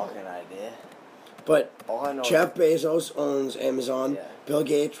have no fucking idea. But All I know Jeff Bezos owns Amazon. Yeah. Bill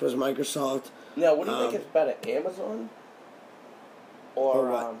Gates was Microsoft. Now, what do you think is better, Amazon or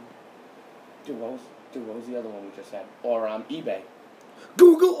what? Dude, what was the other one we just had? Or eBay?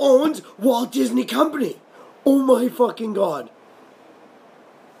 Google owns Walt Disney Company. Oh my fucking God.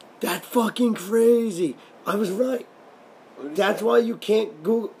 That's fucking crazy. I was right. That's why you can't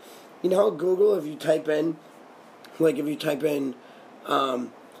Google. You know how Google, if you type in, they're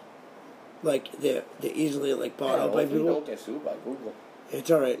easily bought out by people. Don't get sued by Google. It's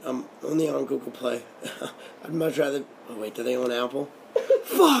alright. I'm only on Google Play. I'd much rather. Oh wait, do they own Apple?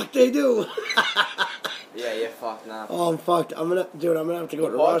 Fuck, they do. Yeah, you're fucked now. Oh, I'm fucked. I'm gonna have to go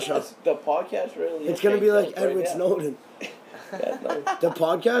to Russia. The podcast really. It's gonna be like right Edward now. Snowden. Yeah, no. The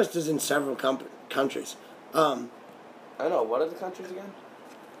podcast is in several countries. I know. What are the countries again?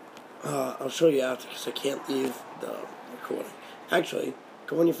 I'll show you after because I can't leave the recording. Actually,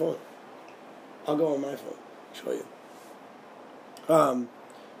 go on your phone. I'll go on my phone. Show you.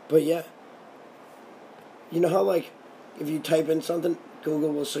 But yeah. You know how if you type in something,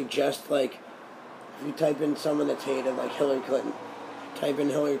 Google will suggest if you type in someone that's hated like Hillary Clinton, type in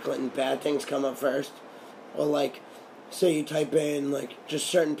Hillary Clinton, bad things come up first. Or say you type in just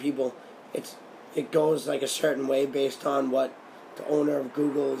certain people, it goes a certain way based on what the owner of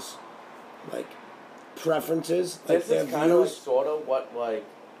Google's preferences, This their is kind of views. sort of what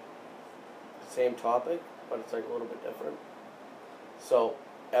same topic, but it's a little bit different. So,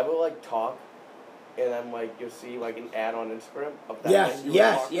 ever talk, and then you'll see an ad on Instagram of that Yes, thing you were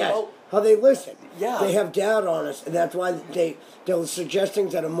yes, talking yes. about? How they listen. Yeah. They have data on us, and that's why they'll suggest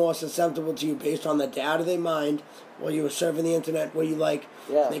things that are more susceptible to you based on the data they mined while you were surfing the internet, what you like.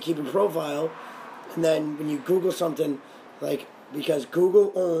 Yeah. They keep a profile, and then when you Google something, because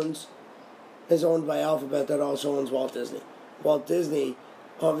Google is owned by Alphabet that also owns Walt Disney. Walt Disney,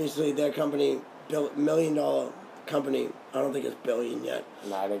 obviously their company, $1 million company, I don't think it's billion yet.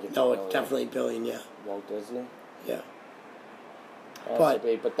 No, I think it's No, billion. it's definitely billion, yeah. Walt Disney? Yeah. But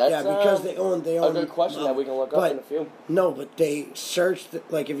that's yeah, because they own a good question that we can look up in a few. No, but they search,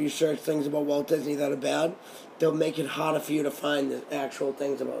 like if you search things about Walt Disney that are bad, they'll make it harder for you to find the actual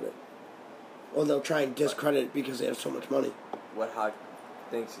things about it. Or they'll try and discredit it because they have so much money. What hard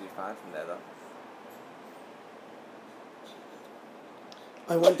things did you find from there, though?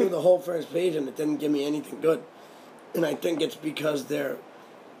 I went through the whole first page and it didn't give me anything good. And I think it's because they're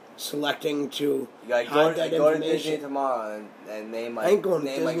selecting to hide that go to information. Disney tomorrow and name like I ain't going to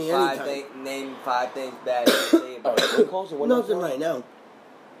name Disney like anytime. name 5 things bad to say about it. Nothing right now.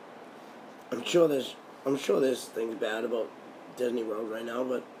 I'm sure there's things bad about Disney World right now,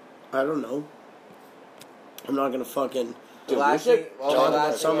 but I don't know. I'm not gonna fucking talk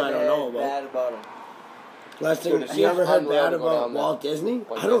about something I don't know about. Bad about them. Last thing, you ever heard bad about Walt Disney?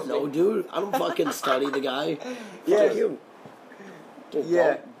 I don't know, dude. I don't fucking study the guy. Yeah. Fuck you. Dude,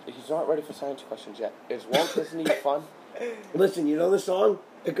 yeah. He's not ready for science questions yet. Is Walt Disney fun? Listen, you know the song?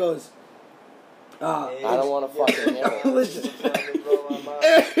 It goes. I don't want to fucking hear it. Listen.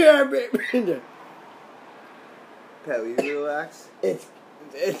 Pat, will you relax?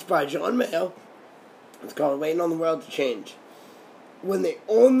 It's by John Mayer. It's called Waiting on the World to Change. When they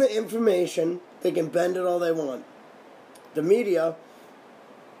own the information, they can bend it all they want. The media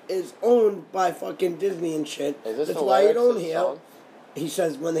is owned by fucking Disney and shit. Is this That's the why you lyrics don't of the hear. song? He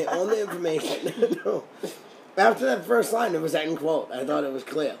says when they own the information. No. After that first line, it was end quote. I thought it was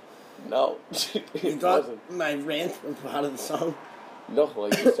clear. No, You it thought wasn't. my rant was part of the song? No,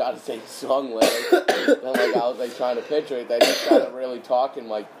 like you started saying song lyrics, then like I was like trying to picture it, then you started really talking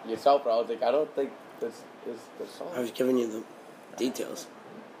like yourself, but I was like, I don't think this is the song. I was giving you the details.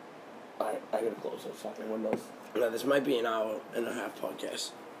 Alright, I gotta close those fucking windows. No, this might be an hour and a half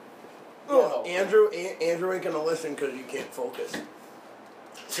podcast. Oh, Andrew ain't gonna listen because you can't focus.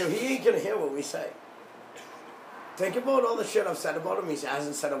 So he ain't gonna hear what we say. Think about all the shit I've said about him. He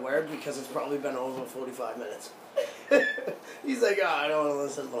hasn't said a word because it's probably been over 45 minutes. He's like, I don't want to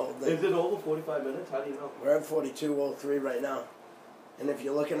listen to the whole thing. Is it over 45 minutes? How do you know? We're at 42:03 right now. And if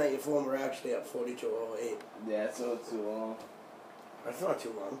you're looking at your phone, we're actually at 42:08. Yeah, so it's too long. That's not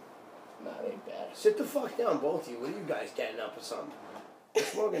too long. Nah, it ain't bad. Sit the fuck down, both of you. What are you guys getting up or something? You're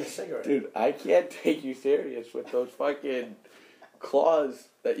smoking a cigarette. Dude, I can't take you serious with those fucking claws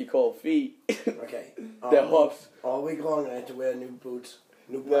that you call feet. Okay. They're hoofs. All week long, I had to wear new boots.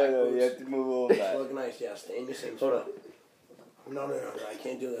 New black boots. You have to move all that. Look nice, yeah. Stay in your same spot. No, I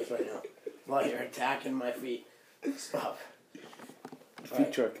can't do this right now. While you're attacking my feet. Stop.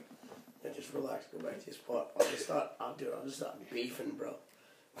 Feet trick. Yeah, just relax. Go back to your spot. I'll just start beefing, bro.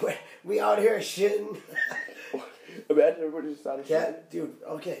 We out here shitting. Imagine everybody just started Yeah, dude.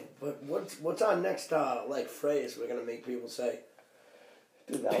 Okay, but what's our next phrase we're gonna make people say?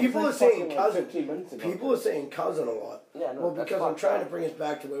 Dude, People are saying cousin. 15 minutes ago. People are saying cousin a lot. Yeah, no, well, that's because I'm fucked trying up. to bring us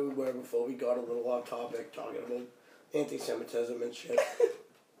back to where we were before we got a little off topic, talking about anti-Semitism and shit.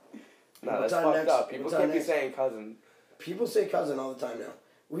 No, What's that's our fucked next- up. People what's our can't be next- saying cousin. People say cousin all the time now.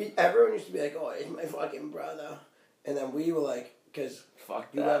 Everyone used to be like, "Oh, it's my fucking brother," and then we were like, because Fuck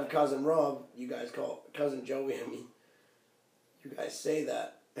you that. have cousin Rob, you guys call cousin Joey and me. You guys say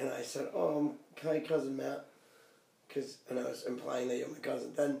that, and I said, "Oh, hi, cousin Matt," and I was implying that you're my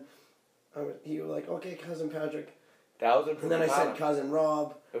cousin. Then you were like, "Okay, cousin Patrick," That was in and then I said Punta cousin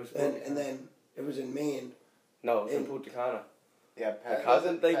Rob, It was and then it was in Maine. Cana. No, it was in in- Punta Cana. Yeah, The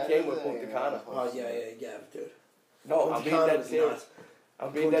cousin thing came with Punta Cana. Oh yeah, dude. No, Punta I'm being Cana dead was serious. nuts.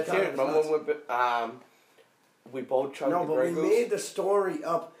 I'm being Punta dead Cana serious. was Remember nuts. when we both chugged No, the but we Pringles? made the story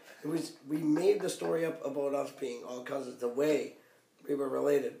up. We made the story up about us being all cousins the way we were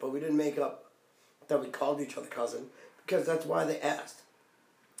related, but we didn't make up that we called each other cousin because that's why they asked.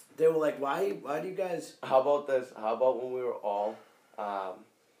 They were like, "Why do you guys?" How about this? How about when we were all,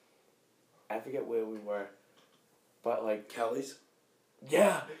 I forget where we were, but like, Kelly's,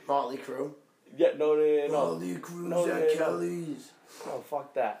 yeah, Motley Crue, no. Motley Crue's No, at no, no. Kelly's. Oh,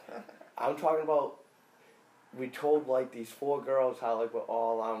 fuck that. I'm talking about, we told, like, these 4 girls how, like, we're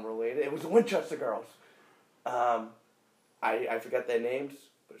all, related. It was the Winchester girls. I forget their names,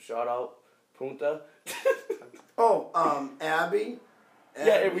 but shout out, Punta. Oh, Abby.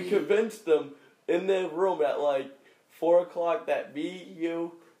 Yeah, and we convinced them in their room at, like, 4 o'clock that me,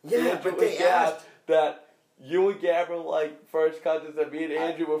 you, Yeah, Andrew, but they and Gab, asked. that you and Gab were, like, first cousins, and me and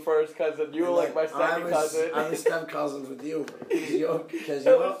Andrew were first cousins. You were, like, my second cousin. I was step cousins with you because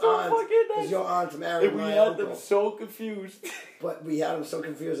It was so fucking nice. your aunt married And we my had uncle. them so confused. But we had them so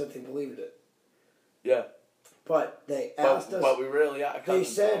confused that they believed it. Yeah. But they asked us. But we really are. They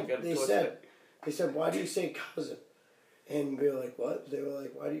cousins, don't said. get it They twisted. said. They said, why do you say cousin? And we were like, what? They were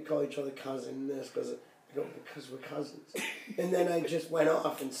like, why do you call each other cousin and this? Because we're cousins. And then I just went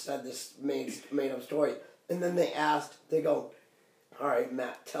off and said this made up story. And then they asked, they go, all right,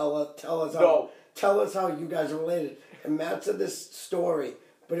 Matt, tell us how you guys are related. And Matt said this story,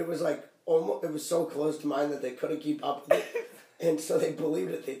 but it was like almost, it was so close to mine that they couldn't keep up with it. And so they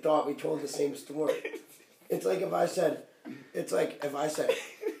believed it. They thought we told the same story. It's like if I said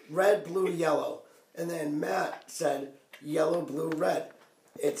red, blue, yellow, and then Matt said yellow, blue, red.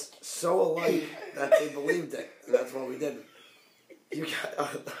 It's so alike that they believed it, and that's what we did.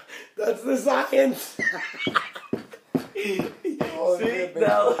 That's the science. See,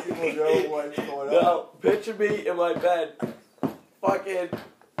 now, picture me in my bed, fucking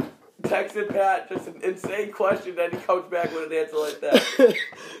texting Pat just an insane question, then he comes back with an answer like that.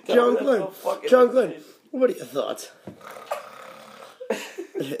 John Glynn, what are your thoughts?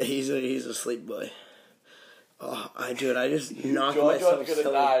 He's a sleep boy. Oh, I just knocked myself John's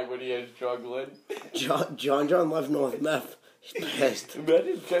gonna die when he hears John Glynn. John left North Meth. He's pissed.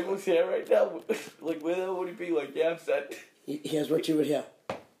 Imagine John was here right now. Like, where the hell would he be? Like, yeah, I'm set. Here's what you would hear.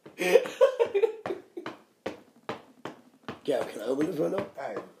 Yeah, can I open this window?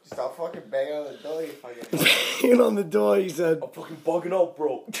 Hey, stop fucking banging on the door, you fucking... Banging on the door, he said. I'm fucking bugging out,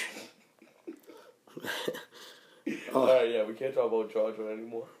 bro. Alright, yeah, we can't talk about Georgia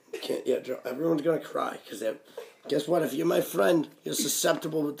anymore. Everyone's gonna cry, because guess what? If you're my friend, you're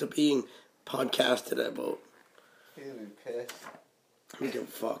susceptible to being podcasted about. He's gonna be pissed. I don't give a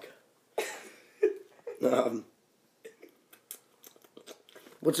fuck.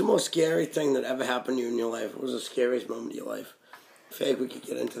 What's the most scary thing that ever happened to you in your life? What was the scariest moment of your life? I feel like we could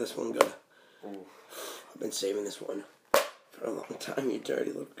get into this one good. I've been saving this one for a long time, you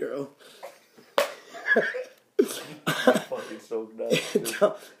dirty little girl. Fucking so nuts.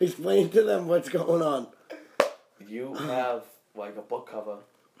 Explain to them what's going on. You have like a book cover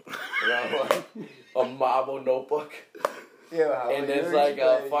around like a marble notebook. Yeah, and there's like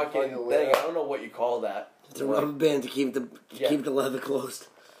a fucking thing. I don't know what you call that. It's a rubber band to keep the leather closed.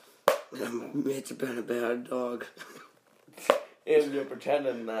 It's been a bad dog. And you're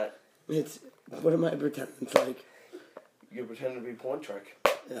pretending that. What am I pretending it's like? You're pretending to be porn trick.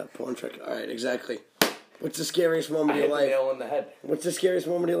 Yeah, porn trick. Alright, exactly. What's the scariest moment of your life? I hit the nail on the head. What's the scariest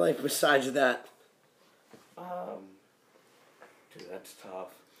moment of your life besides that? Dude, that's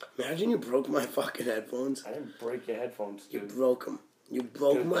tough. Imagine you broke my fucking headphones. I didn't break your headphones, dude. You broke them. You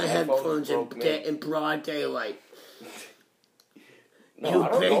broke my headphones in broad daylight. No, you I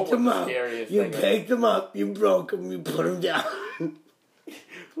don't picked them up. You picked them up. You broke them. You put them down.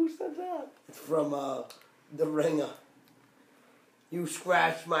 Who said that? It's from The Ringer. You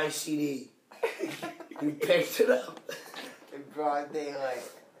scratched my CD. You picked it up. In broad daylight.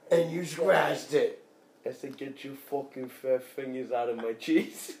 And you scratched it. I said, get your fucking fat fingers out of my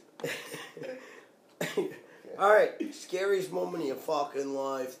cheese. Alright, scariest moment of your fucking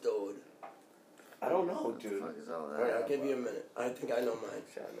life, dude. I don't know, dude. What the fuck is all that? Alright, I'll give you a minute. I think I know mine.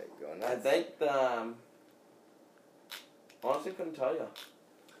 I think honestly couldn't tell you.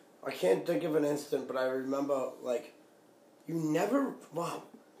 I can't think of an instant, but I remember, wow,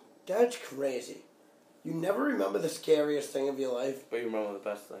 that's crazy. You never remember the scariest thing of your life? But you remember the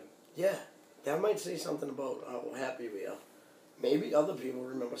best thing. Yeah, that might say something about how happy we are. Maybe other people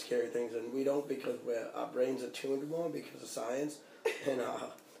remember scary things and we don't because our brains are tuned more because of science and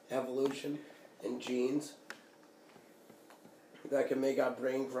evolution and genes that can make our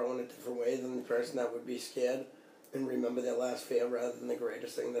brain grow in a different way than the person that would be scared and remember their last fear rather than the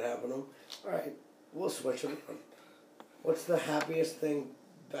greatest thing that happened to them. Alright, we'll switch it on. What's the happiest thing,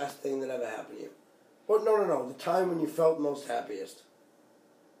 best thing that ever happened to you? Well, no, the time when you felt most happiest.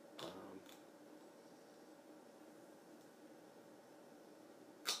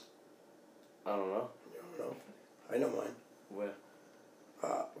 I don't know. You don't know? I know mine. Where?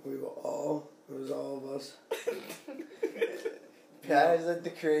 It was all of us. Pat has like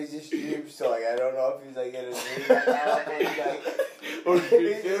the craziest dreams, so I don't know if he's like in a dream right now. Do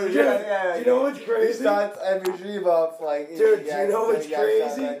you know what's crazy? He starts every dream off like. Dude, do you know what's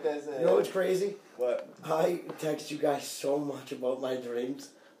crazy? You know what's crazy? What? I text you guys so much about my dreams.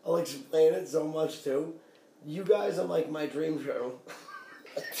 I'll explain it so much too. You guys are like my dream journal.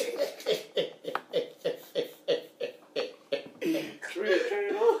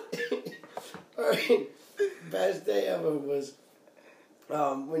 Alright, best day ever was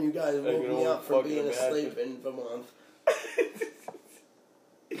when you guys woke me up from being asleep in Vermont.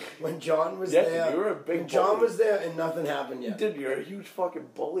 When John was there. You were a big when John was there and nothing happened yet. Dude, you're a huge fucking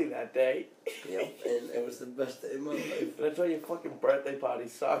bully that day. Yep, and it was the best day of my life. That's why your fucking birthday party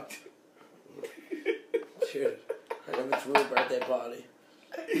sucked. Dude, I never threw a birthday party.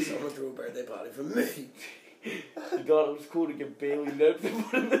 Someone threw a birthday party for me. You thought it was cool to get Bailey nips and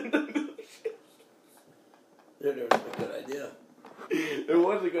put it in the Dude, it was a good idea. It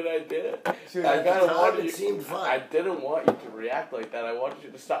was a good idea. Dude, I kind of wanted it you. seemed fun. I didn't want you to react like that. I wanted you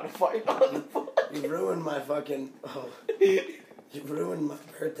to start a fight on the phone. You ruined my fucking... Oh. You ruined my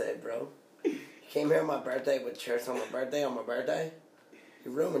birthday, bro. You came here on my birthday with shirts on my birthday.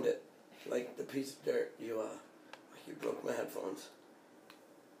 You ruined it. Like the piece of dirt. You broke my headphones.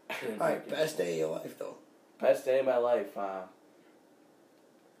 Alright, best day of your life, though. Best day of my life.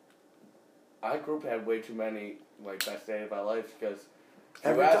 Our group had way too many, like, best day of my life, because...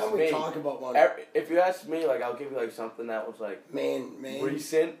 Every time we talk about one... If you ask me, like, I'll give you, like, something that was, like...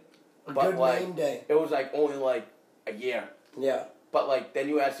 recent. A but, good like, main day. It was, like, only, like, a year. Yeah. But, like, then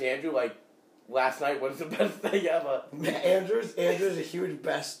you ask Andrew, like, last night was the best day ever. Andrew's a huge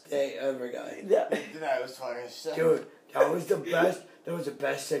best day ever guy. Yeah. That was fucking sick. Dude, that was the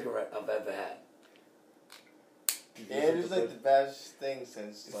best cigarette I've ever had. Andrew's like the best thing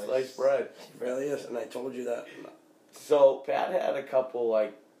since sliced bread. He really is, and I told you that. So, Pat had a couple,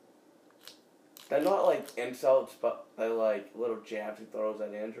 like, they're not, like, insults, but they're, like, little jabs he throws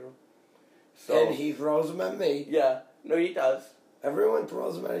at Andrew. So, And he throws them at me. Yeah. No, he does. Everyone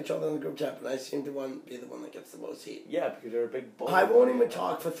throws them at each other in the group chat, but I seem to be the one that gets the most heat. Yeah, because you're a big bully. I won't even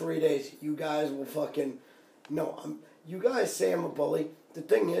talk for 3 days. You guys will fucking... No, you guys say I'm a bully. The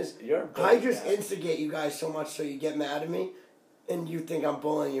thing is, I just instigate you guys so much so you get mad at me, and you think I'm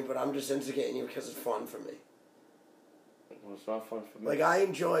bullying you, but I'm just instigating you because it's fun for me. Well, it's not fun for me. Like, I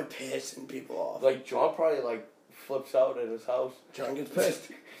enjoy pissing people off. Like, John probably, like, flips out at his house. John gets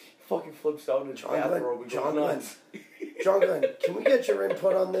pissed. Fucking flips out in his bathrobe. John Glynn. John Glynn, can we get your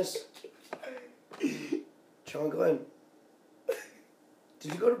input on this? John Glynn.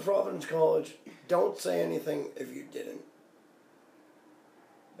 Did you go to Providence College? Don't say anything if you didn't.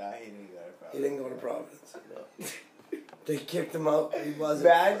 Nah, he didn't go to Providence. He didn't go to Providence. No. They kicked him out. He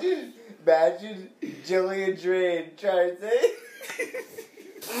wasn't. Imagine Jillian Drain trying to say.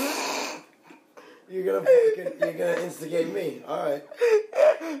 You're gonna instigate me. All right.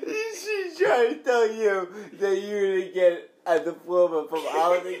 She's trying to tell you that you're gonna get a diploma from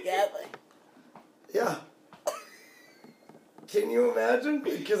Sullivan Catholic. Yeah. Can you imagine?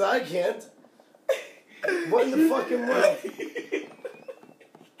 Because I can't. What in the fucking world?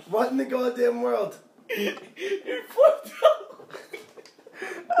 What in the goddamn world? You flipped out.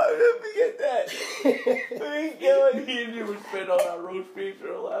 I'll never forget that. Me and you would spit on our roast beef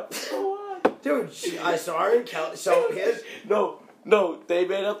and laughing so hard. Dude, I saw her in Cal. So here's... No, they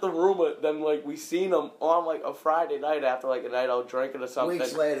made up the rumor. Then, like, we seen them on, like, a Friday night after, like, a night out drinking or something.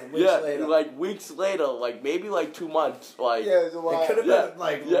 Weeks later. Like, weeks later. Like, maybe, like, 2 months. Like, yeah, it was a while. It could have been,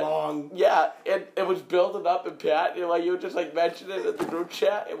 like, long. Yeah, and it was building up, and Pat, you were just, like, mentioning it in the group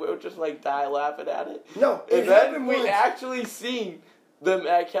chat, and we would just, like, die laughing at it. No, and then we actually seen them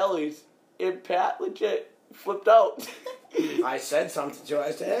at Kelly's, and Pat legit flipped out. I said something to her.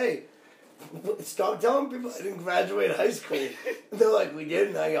 I said, hey... Stop telling people I didn't graduate high school. And they're like, we did?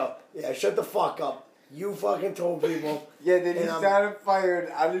 And I go, yeah, shut the fuck up. You fucking told people. Yeah, then you started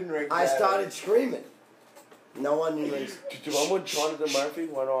firing onion rings. I started screaming. No onion rings. Did you remember when Jonathan Murphy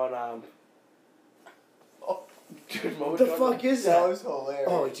went on, Dude, what the fuck is that? That was hilarious.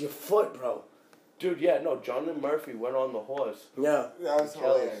 Oh, it's your foot, bro. Dude, yeah, no, Jonathan Murphy went on the horse. Yeah. That was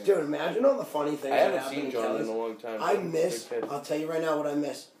hilarious. Dude, imagine all the funny things I that haven't seen John in a long time. I'll tell you right now what I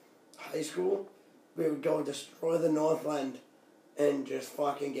miss. High school, we would go destroy the North End and just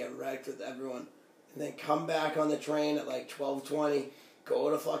fucking get wrecked with everyone. And then come back on the train at like 12:20, go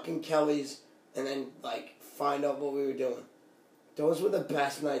to fucking Kelly's, and then like find out what we were doing. Those were the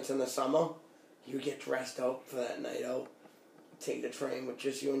best nights in the summer. You get dressed up for that night out. Take the train with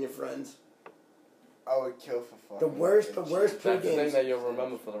just you and your friends. I would kill for fun. The worst two That's games. the thing that you'll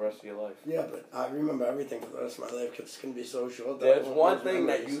remember for the rest of your life. Yeah, but I remember everything for the rest of my life because it's going to be so short. There's one thing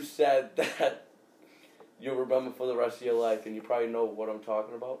that you said that you'll remember for the rest of your life, and you probably know what I'm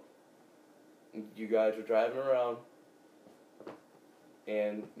talking about. You guys were driving around,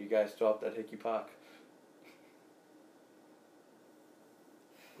 and you guys stopped at Hickey Park.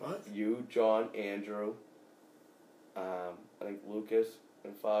 What? You, John, Andrew, I think Lucas,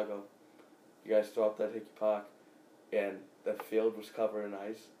 and Fargo. You guys stopped at Hickey Park, and the field was covered in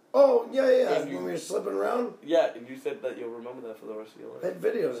ice. Oh, yeah. When we were slipping around? Yeah, and you said that you'll remember that for the rest of your life. I had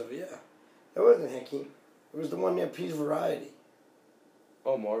videos of it, yeah. It wasn't Hickey. It was the one near Peace Variety.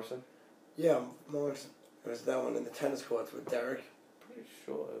 Oh, Morrison? Yeah, Morrison. It was that one in the tennis courts with Derek. Pretty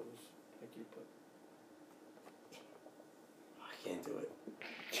sure it was Hickey, but... I can't do it.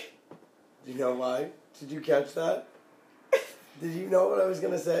 Do you know why? Did you catch that? Did you know what I was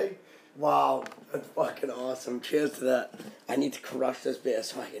going to say? Wow, that's fucking awesome. Cheers to that. I need to crush this beer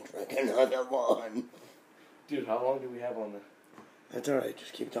so I can drink another one. Dude, how long do we have on this? That's alright,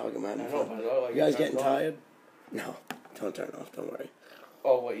 just keep talking, man. I know, You guys getting tired? No, don't turn off, don't worry.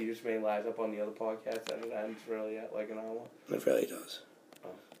 Oh, what, you just made lies up on the other podcast and it ends really at like an hour? It really does. Oh.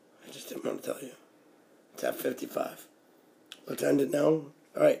 I just didn't want to tell you. It's at 55. Let's end it now.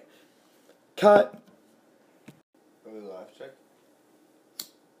 Alright. Cut. Are we live check?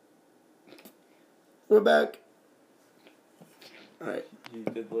 We're back. Alright. You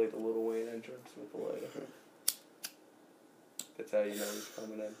did like the Lil Wayne entrance with the lighter. That's how you know he's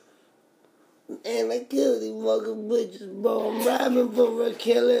coming in. And I kill these fucking bitches, bro. I'm rapping for a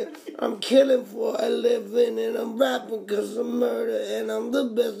killer. I'm killing for a living. And I'm rapping cause of murder. And I'm the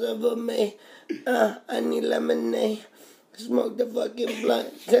best ever made. I need lemonade. Smoke the fucking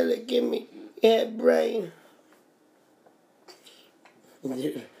blunt till it give me head brain.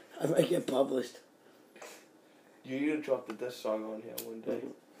 Dude, I might get published. You need to drop the diss song on here one day.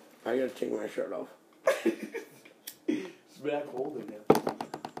 I gotta take my shirt off. It's back cold in here.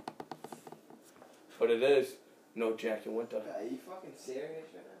 But it is no Jack in winter. Are you fucking serious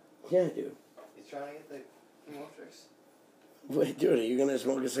right now? Yeah, dude. He's trying to get the SNHUtrick. Wait, dude, are you gonna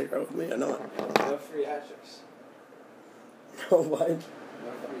smoke a cigarette with me or not? No free SNHUtrick. No, what? No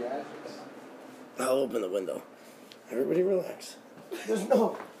free SNHUtrick. I'll open the window. Everybody relax. There's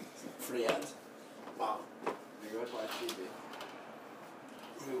no free ads. Wow. We watch TV.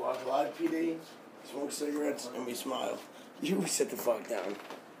 We watch live PD, smoke cigarettes, and we smile. You sit the fuck down.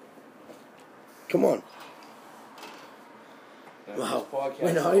 Come on. Wow.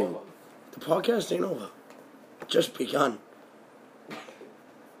 Wait, no, the podcast ain't over. Just begun.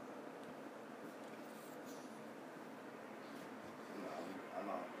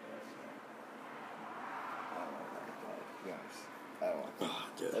 Oh,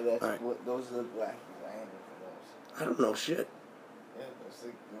 dude. That's right. what, those are the black for those. I don't know shit. Yeah, those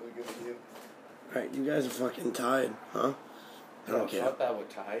look really good for you. Alright, you guys are fucking tired, huh? I don't It's care. not that we're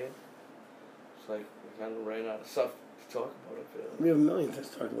tired. It's like we kind of ran out of stuff to talk about, I feel. We have a million things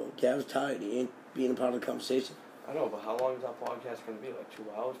to talk about. Gav's tired. He ain't being a part of the conversation. I know, but how long is our podcast going to be? Like 2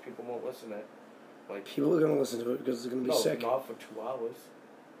 hours? People won't listen to it. Like, People are going to listen to it because they're going to be sick. Not for 2 hours.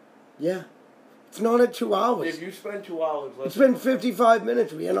 Yeah. It's not at 2 hours. If you spend 2 hours listening... It's been 55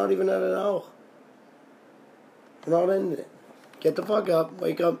 minutes. We are not even at an hour. We're not ending it. Get the fuck up.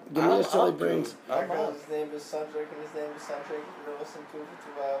 Wake up. Give me your silly brains. My girl's name is SNHUtrick, and his name is SNHUtrick. If you're going to listen to it for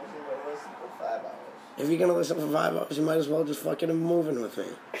 2 hours, you're going to listen for 5 hours. If you're going to listen for 5 hours, you might as well just fucking be moving with me.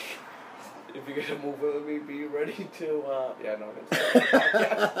 If you're going to move with me, be ready to... Yeah, no, I'm going to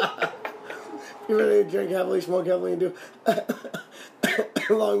start. Be ready to drink heavily, smoke heavily, and do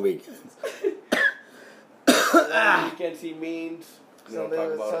long weekends. Weekends he means... We don't Sunday talk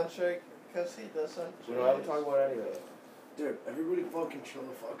with about it. SNHUtrick, because he does SNHUtrick. We don't ever talk about any of it. Dude, everybody fucking chill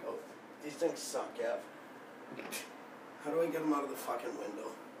the fuck out. These things suck, Gav. How do I get them out of the fucking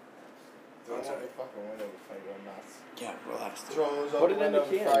window? Don't have the fucking window before you go nuts. Yeah, relax. Dude. Throw those Put out it in the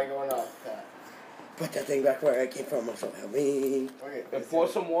can. before I go nuts, Pat. Put that thing back where I came from. So help me. Okay, And pour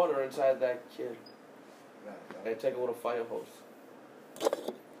some water inside that kid. No. And take a little fire hose.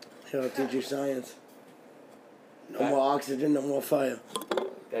 I'll teach you science. No more oxygen, no more fire.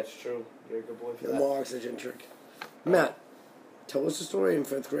 That's true. You're a good boy for No that. more oxygen trick. Matt, tell us the story in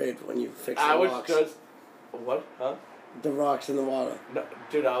 5th grade when you fixed the I was rocks. just... What? Huh? The rocks in the water. No,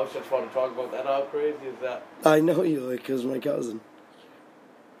 dude, I was just want to talk about that. How crazy is that? I know you like, because my cousin.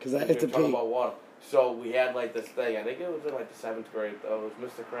 Because I had to Talking pee. about water. So we had like this thing. I think it was in like the 7th grade. Though. It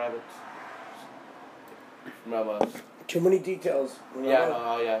was Mr. Kravitz. Remember? Too many details. Yeah,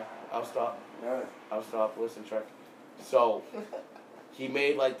 no, yeah. I'll stop. Alright. I'll stop. Listen, Chuck. So he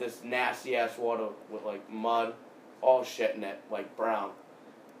made like this nasty ass water with like mud, all shit in it, like brown.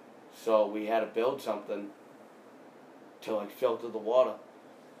 So we had to build something to like filter the water.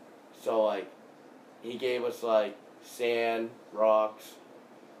 So like he gave us like sand, rocks,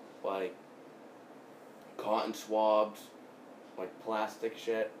 like cotton swabs, like plastic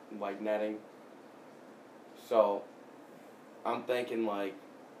shit, like netting. So I'm thinking like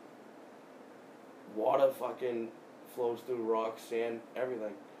water fucking flows through rocks, sand,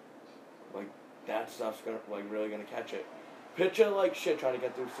 everything. Like that stuff's gonna like really gonna catch it. Picture like shit trying to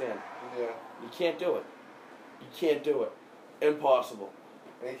get through sand. Yeah. You can't do it. You can't do it. Impossible.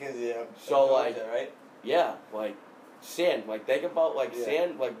 Because, yeah. So, it like, goes there, right? Yeah, like sand. Like think about like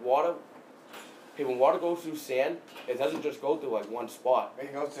sand, like water. Hey, when water goes through sand, it doesn't just go through like one spot.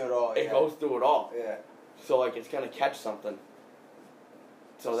 It goes through it all. It goes through it all. Yeah. So like it's gonna catch something.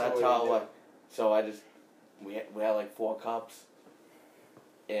 So that's what how do you do? like. So I just we had like 4 cups,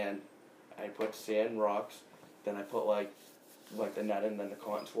 and I put sand, rocks, then I put like the net and then the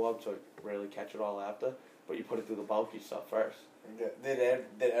cotton swab to really catch it all after. But you put it through the bulky stuff first. Did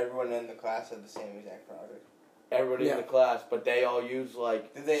everyone in the class have the same exact project? Everybody in the class, but they all use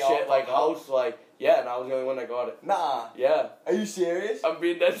like Did they shit all like house, like, yeah, and I was the only one that got it. Nah. Yeah. Are you serious? I'm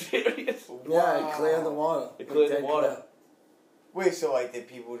being that serious. Yeah, it cleared the water. It cleared the water. Wait, so like did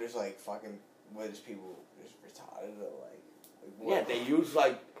people just like fucking, was people just retarded or like what? Yeah, they use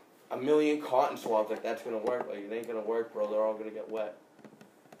like a million cotton swabs, like that's gonna work. Like it ain't gonna work, bro. They're all gonna get wet.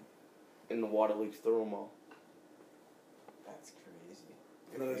 And the water leaks through them all. That's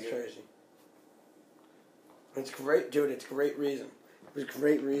crazy. No, that's crazy. It's great, dude. It's great reason. It's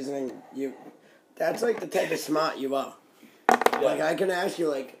great reasoning. That's like the type of smart you are. Yeah. Like I can ask you,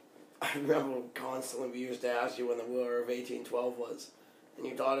 like I remember constantly we used to ask you when the War of 1812 was, and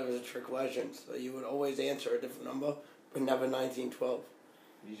you thought it was a trick question, so you would always answer a different number, but never 1912.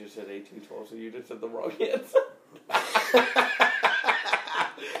 You just said 1812, so you just said the wrong answer.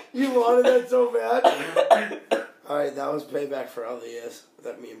 You wanted that so bad. All right, that was payback for all the years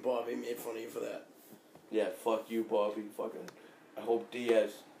that me and Bobby made fun of you for that. Yeah, fuck you, Bobby. Fucking, I hope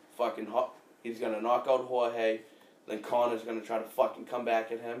Diaz he's gonna knock out Jorge, then Connor's gonna try to fucking come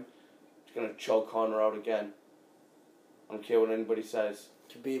back at him. He's gonna choke Connor out again. I don't care what anybody says.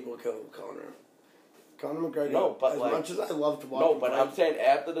 Khabib will kill Connor. Conor McGregor. No, but as like, much as I love to watch. No, but I'm saying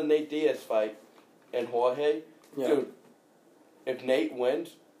after the Nate Diaz fight and Jorge, dude, if Nate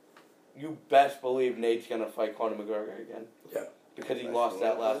wins, you best believe Nate's gonna fight Conor McGregor again. Yeah. Because he lost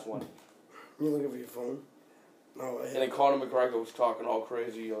that last one. You looking for your phone? No. And then Conor McGregor was talking all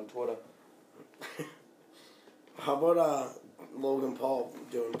crazy on Twitter. How about Logan Paul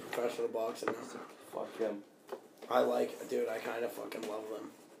doing professional boxing now? Fuck him. Dude, I kind of fucking love them.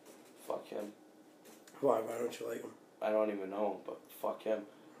 Fuck him. Why don't you like him? I don't even know him, but fuck him.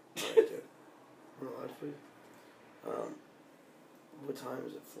 Alright, dude. No, actually. What time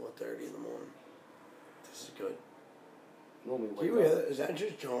is it? 4:30 in the morning. This is good. Normally Do you hear that? Is that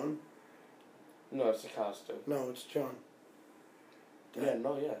just John? No, it's the costume. No, it's John. Yeah,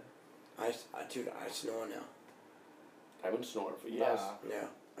 no, yeah. I snore now. I've been snoring for years. Yeah,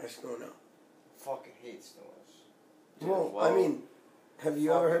 I snore now. Fucking hate snores. Well, I mean, have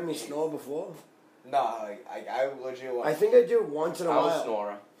you ever heard me snore before? Nah, like I legit. I think I do once in a while. I'm a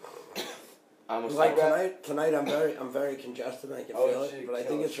snorer. I'm a like snorer. Tonight I'm very congested and I can feel it, but I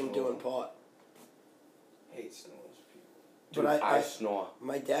think it's from doing pot. Hate snores, Dude, people. But I snore.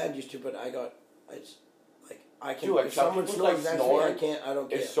 My dad used to, but I can. Dude, like if someone snores next to me, I can't. I don't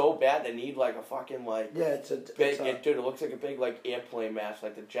care. It's so bad. They need like a fucking like. Yeah, it's a big. Dude, it looks like a big like airplane mask,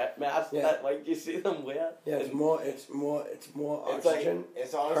 like the jet mask that like you see them wear. Yeah, it's more oxygen. Like,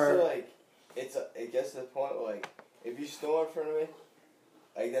 it's honestly like, it gets to the point where like, if you snore in front of me,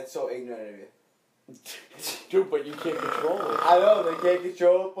 like that's so ignorant of you. Dude, but you can't control it. I know they can't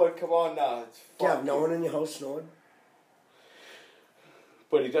control it, but come on now, it's. Yeah, no one in your house snored.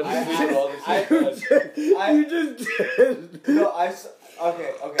 But he doesn't sleep all the time. You just did. No,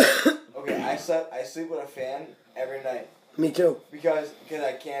 okay. I sleep with a fan every night. Me too. Because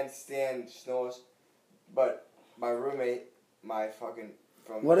I can't stand snores. But my roommate,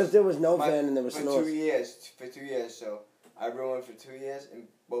 What if there was no fan and there was snores? For 2 years, so I ruined for 2 years, and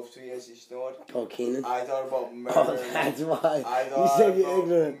both 2 years he snored. Oh, Keenan. I thought about murdering him. Oh, that's why. I You thought said you're about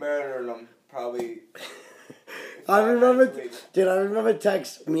ignorant. murdering him, probably. I remember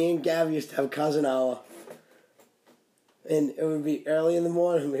text. Me and Gav used to have cousin hour. And it would be early in the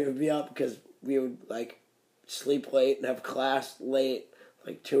morning. We would be up because we would, like, sleep late and have class late.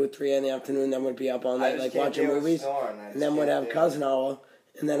 Like 2 or 3 in the afternoon. Then we'd be up all night, like, watching movies. And then we'd have cousin hour.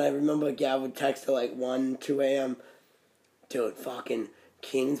 And then I remember Gav would text at, like, 1, 2 a.m. Dude, fucking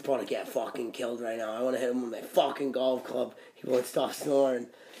Keenan's about to get fucking killed right now. I want to hit him with my fucking golf club. He won't stop snoring.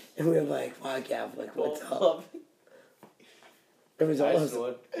 And we were like, wow, Gav, like, what's up? It was awesome.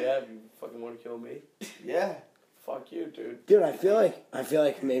 Snored. Yeah, you fucking want to kill me? Yeah. Fuck you, dude. Dude, I feel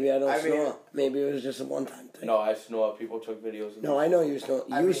like maybe I don't snore. Maybe it was just a one-time thing. No, I snore. People took videos of me. No, I know you snore.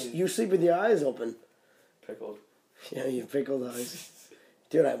 You sleep with your eyes open. Pickled. Yeah, you pickled eyes.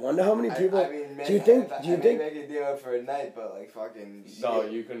 Dude, I wonder how many people. Do you think I could do it for a night, but like fucking. No,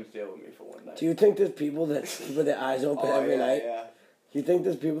 you couldn't stay with me for one night. Do you think there's people that sleep with their eyes open every night? Yeah. Do you think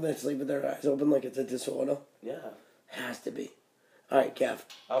there's people that sleep with their eyes open like it's a disorder? Yeah. Has to be. All right, Gav.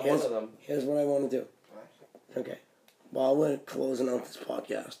 I'm one of them. Here's what I want to do. Okay. While we're closing out this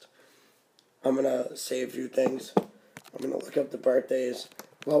podcast, I'm going to say a few things. I'm going to look up the birthdays.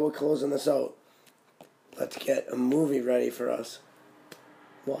 While we're closing this out, let's get a movie ready for us.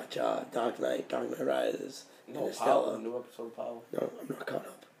 watch Dark Knight Rises. No, Power, new episode of Power. No, I'm not caught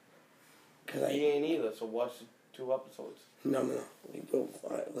up. He ain't either, so watch the 2 episodes. No.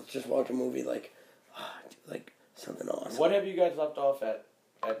 Let's just watch a movie like something awesome. What have you guys left off at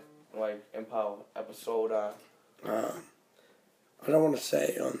like, in Power? Episode, I don't want to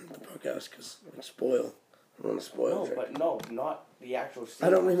say on the podcast because it would spoil. I don't want to spoil it. But no, not the actual scene. I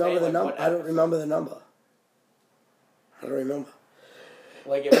don't remember the number. I don't remember the number. I don't remember.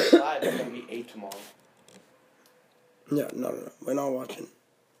 Like, if it's live, it's going to be 8 tomorrow. Yeah, no. We're not watching.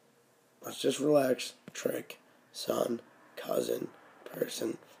 Let's just relax. Trick, son, cousin,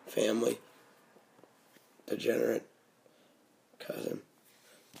 person, family, degenerate, cousin.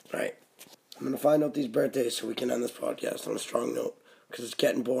 Right. I'm going to find out these birthdays so we can end this podcast on a strong note. Because it's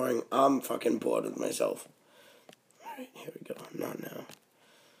getting boring. I'm fucking bored with myself. Alright, here we go. Not now.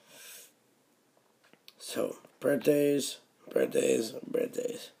 So, birthdays.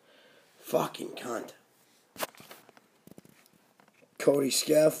 Fucking cunt. Cody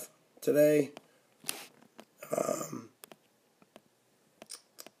Skeff today.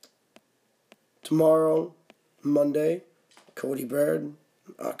 Tomorrow, Monday, Cody Bird,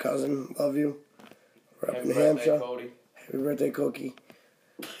 our cousin, love you. We're up in New Hampshire. Cody. Happy birthday, Cookie.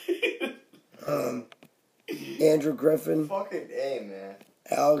 Andrew Griffin. Fucking A, man.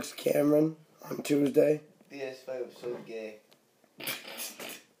 Alex Cameron on Tuesday. DS5 was so gay.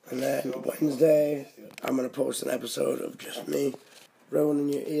 And then Wednesday, I'm going to post an episode of just me ruining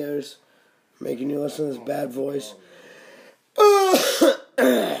your ears, making you listen to this bad voice.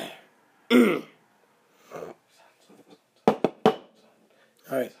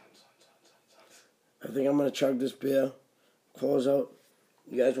 Alright. I think I'm going to chug this beer, close out.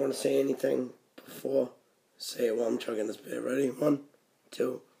 You guys want to say anything before? Say it while I'm chugging this beer. Ready? 1,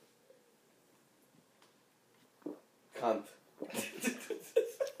 2. Cunt.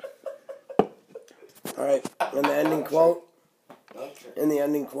 Alright, in the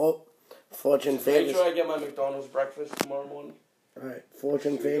ending quote, fortune favors. Make sure I get my McDonald's breakfast tomorrow morning. Alright,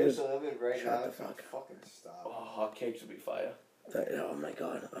 fortune favors. Shut the fuck up. Fucking stop. Oh, hot cakes would be fire. Oh my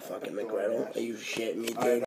god, a fucking McGriddle. Are you shitting me, dude?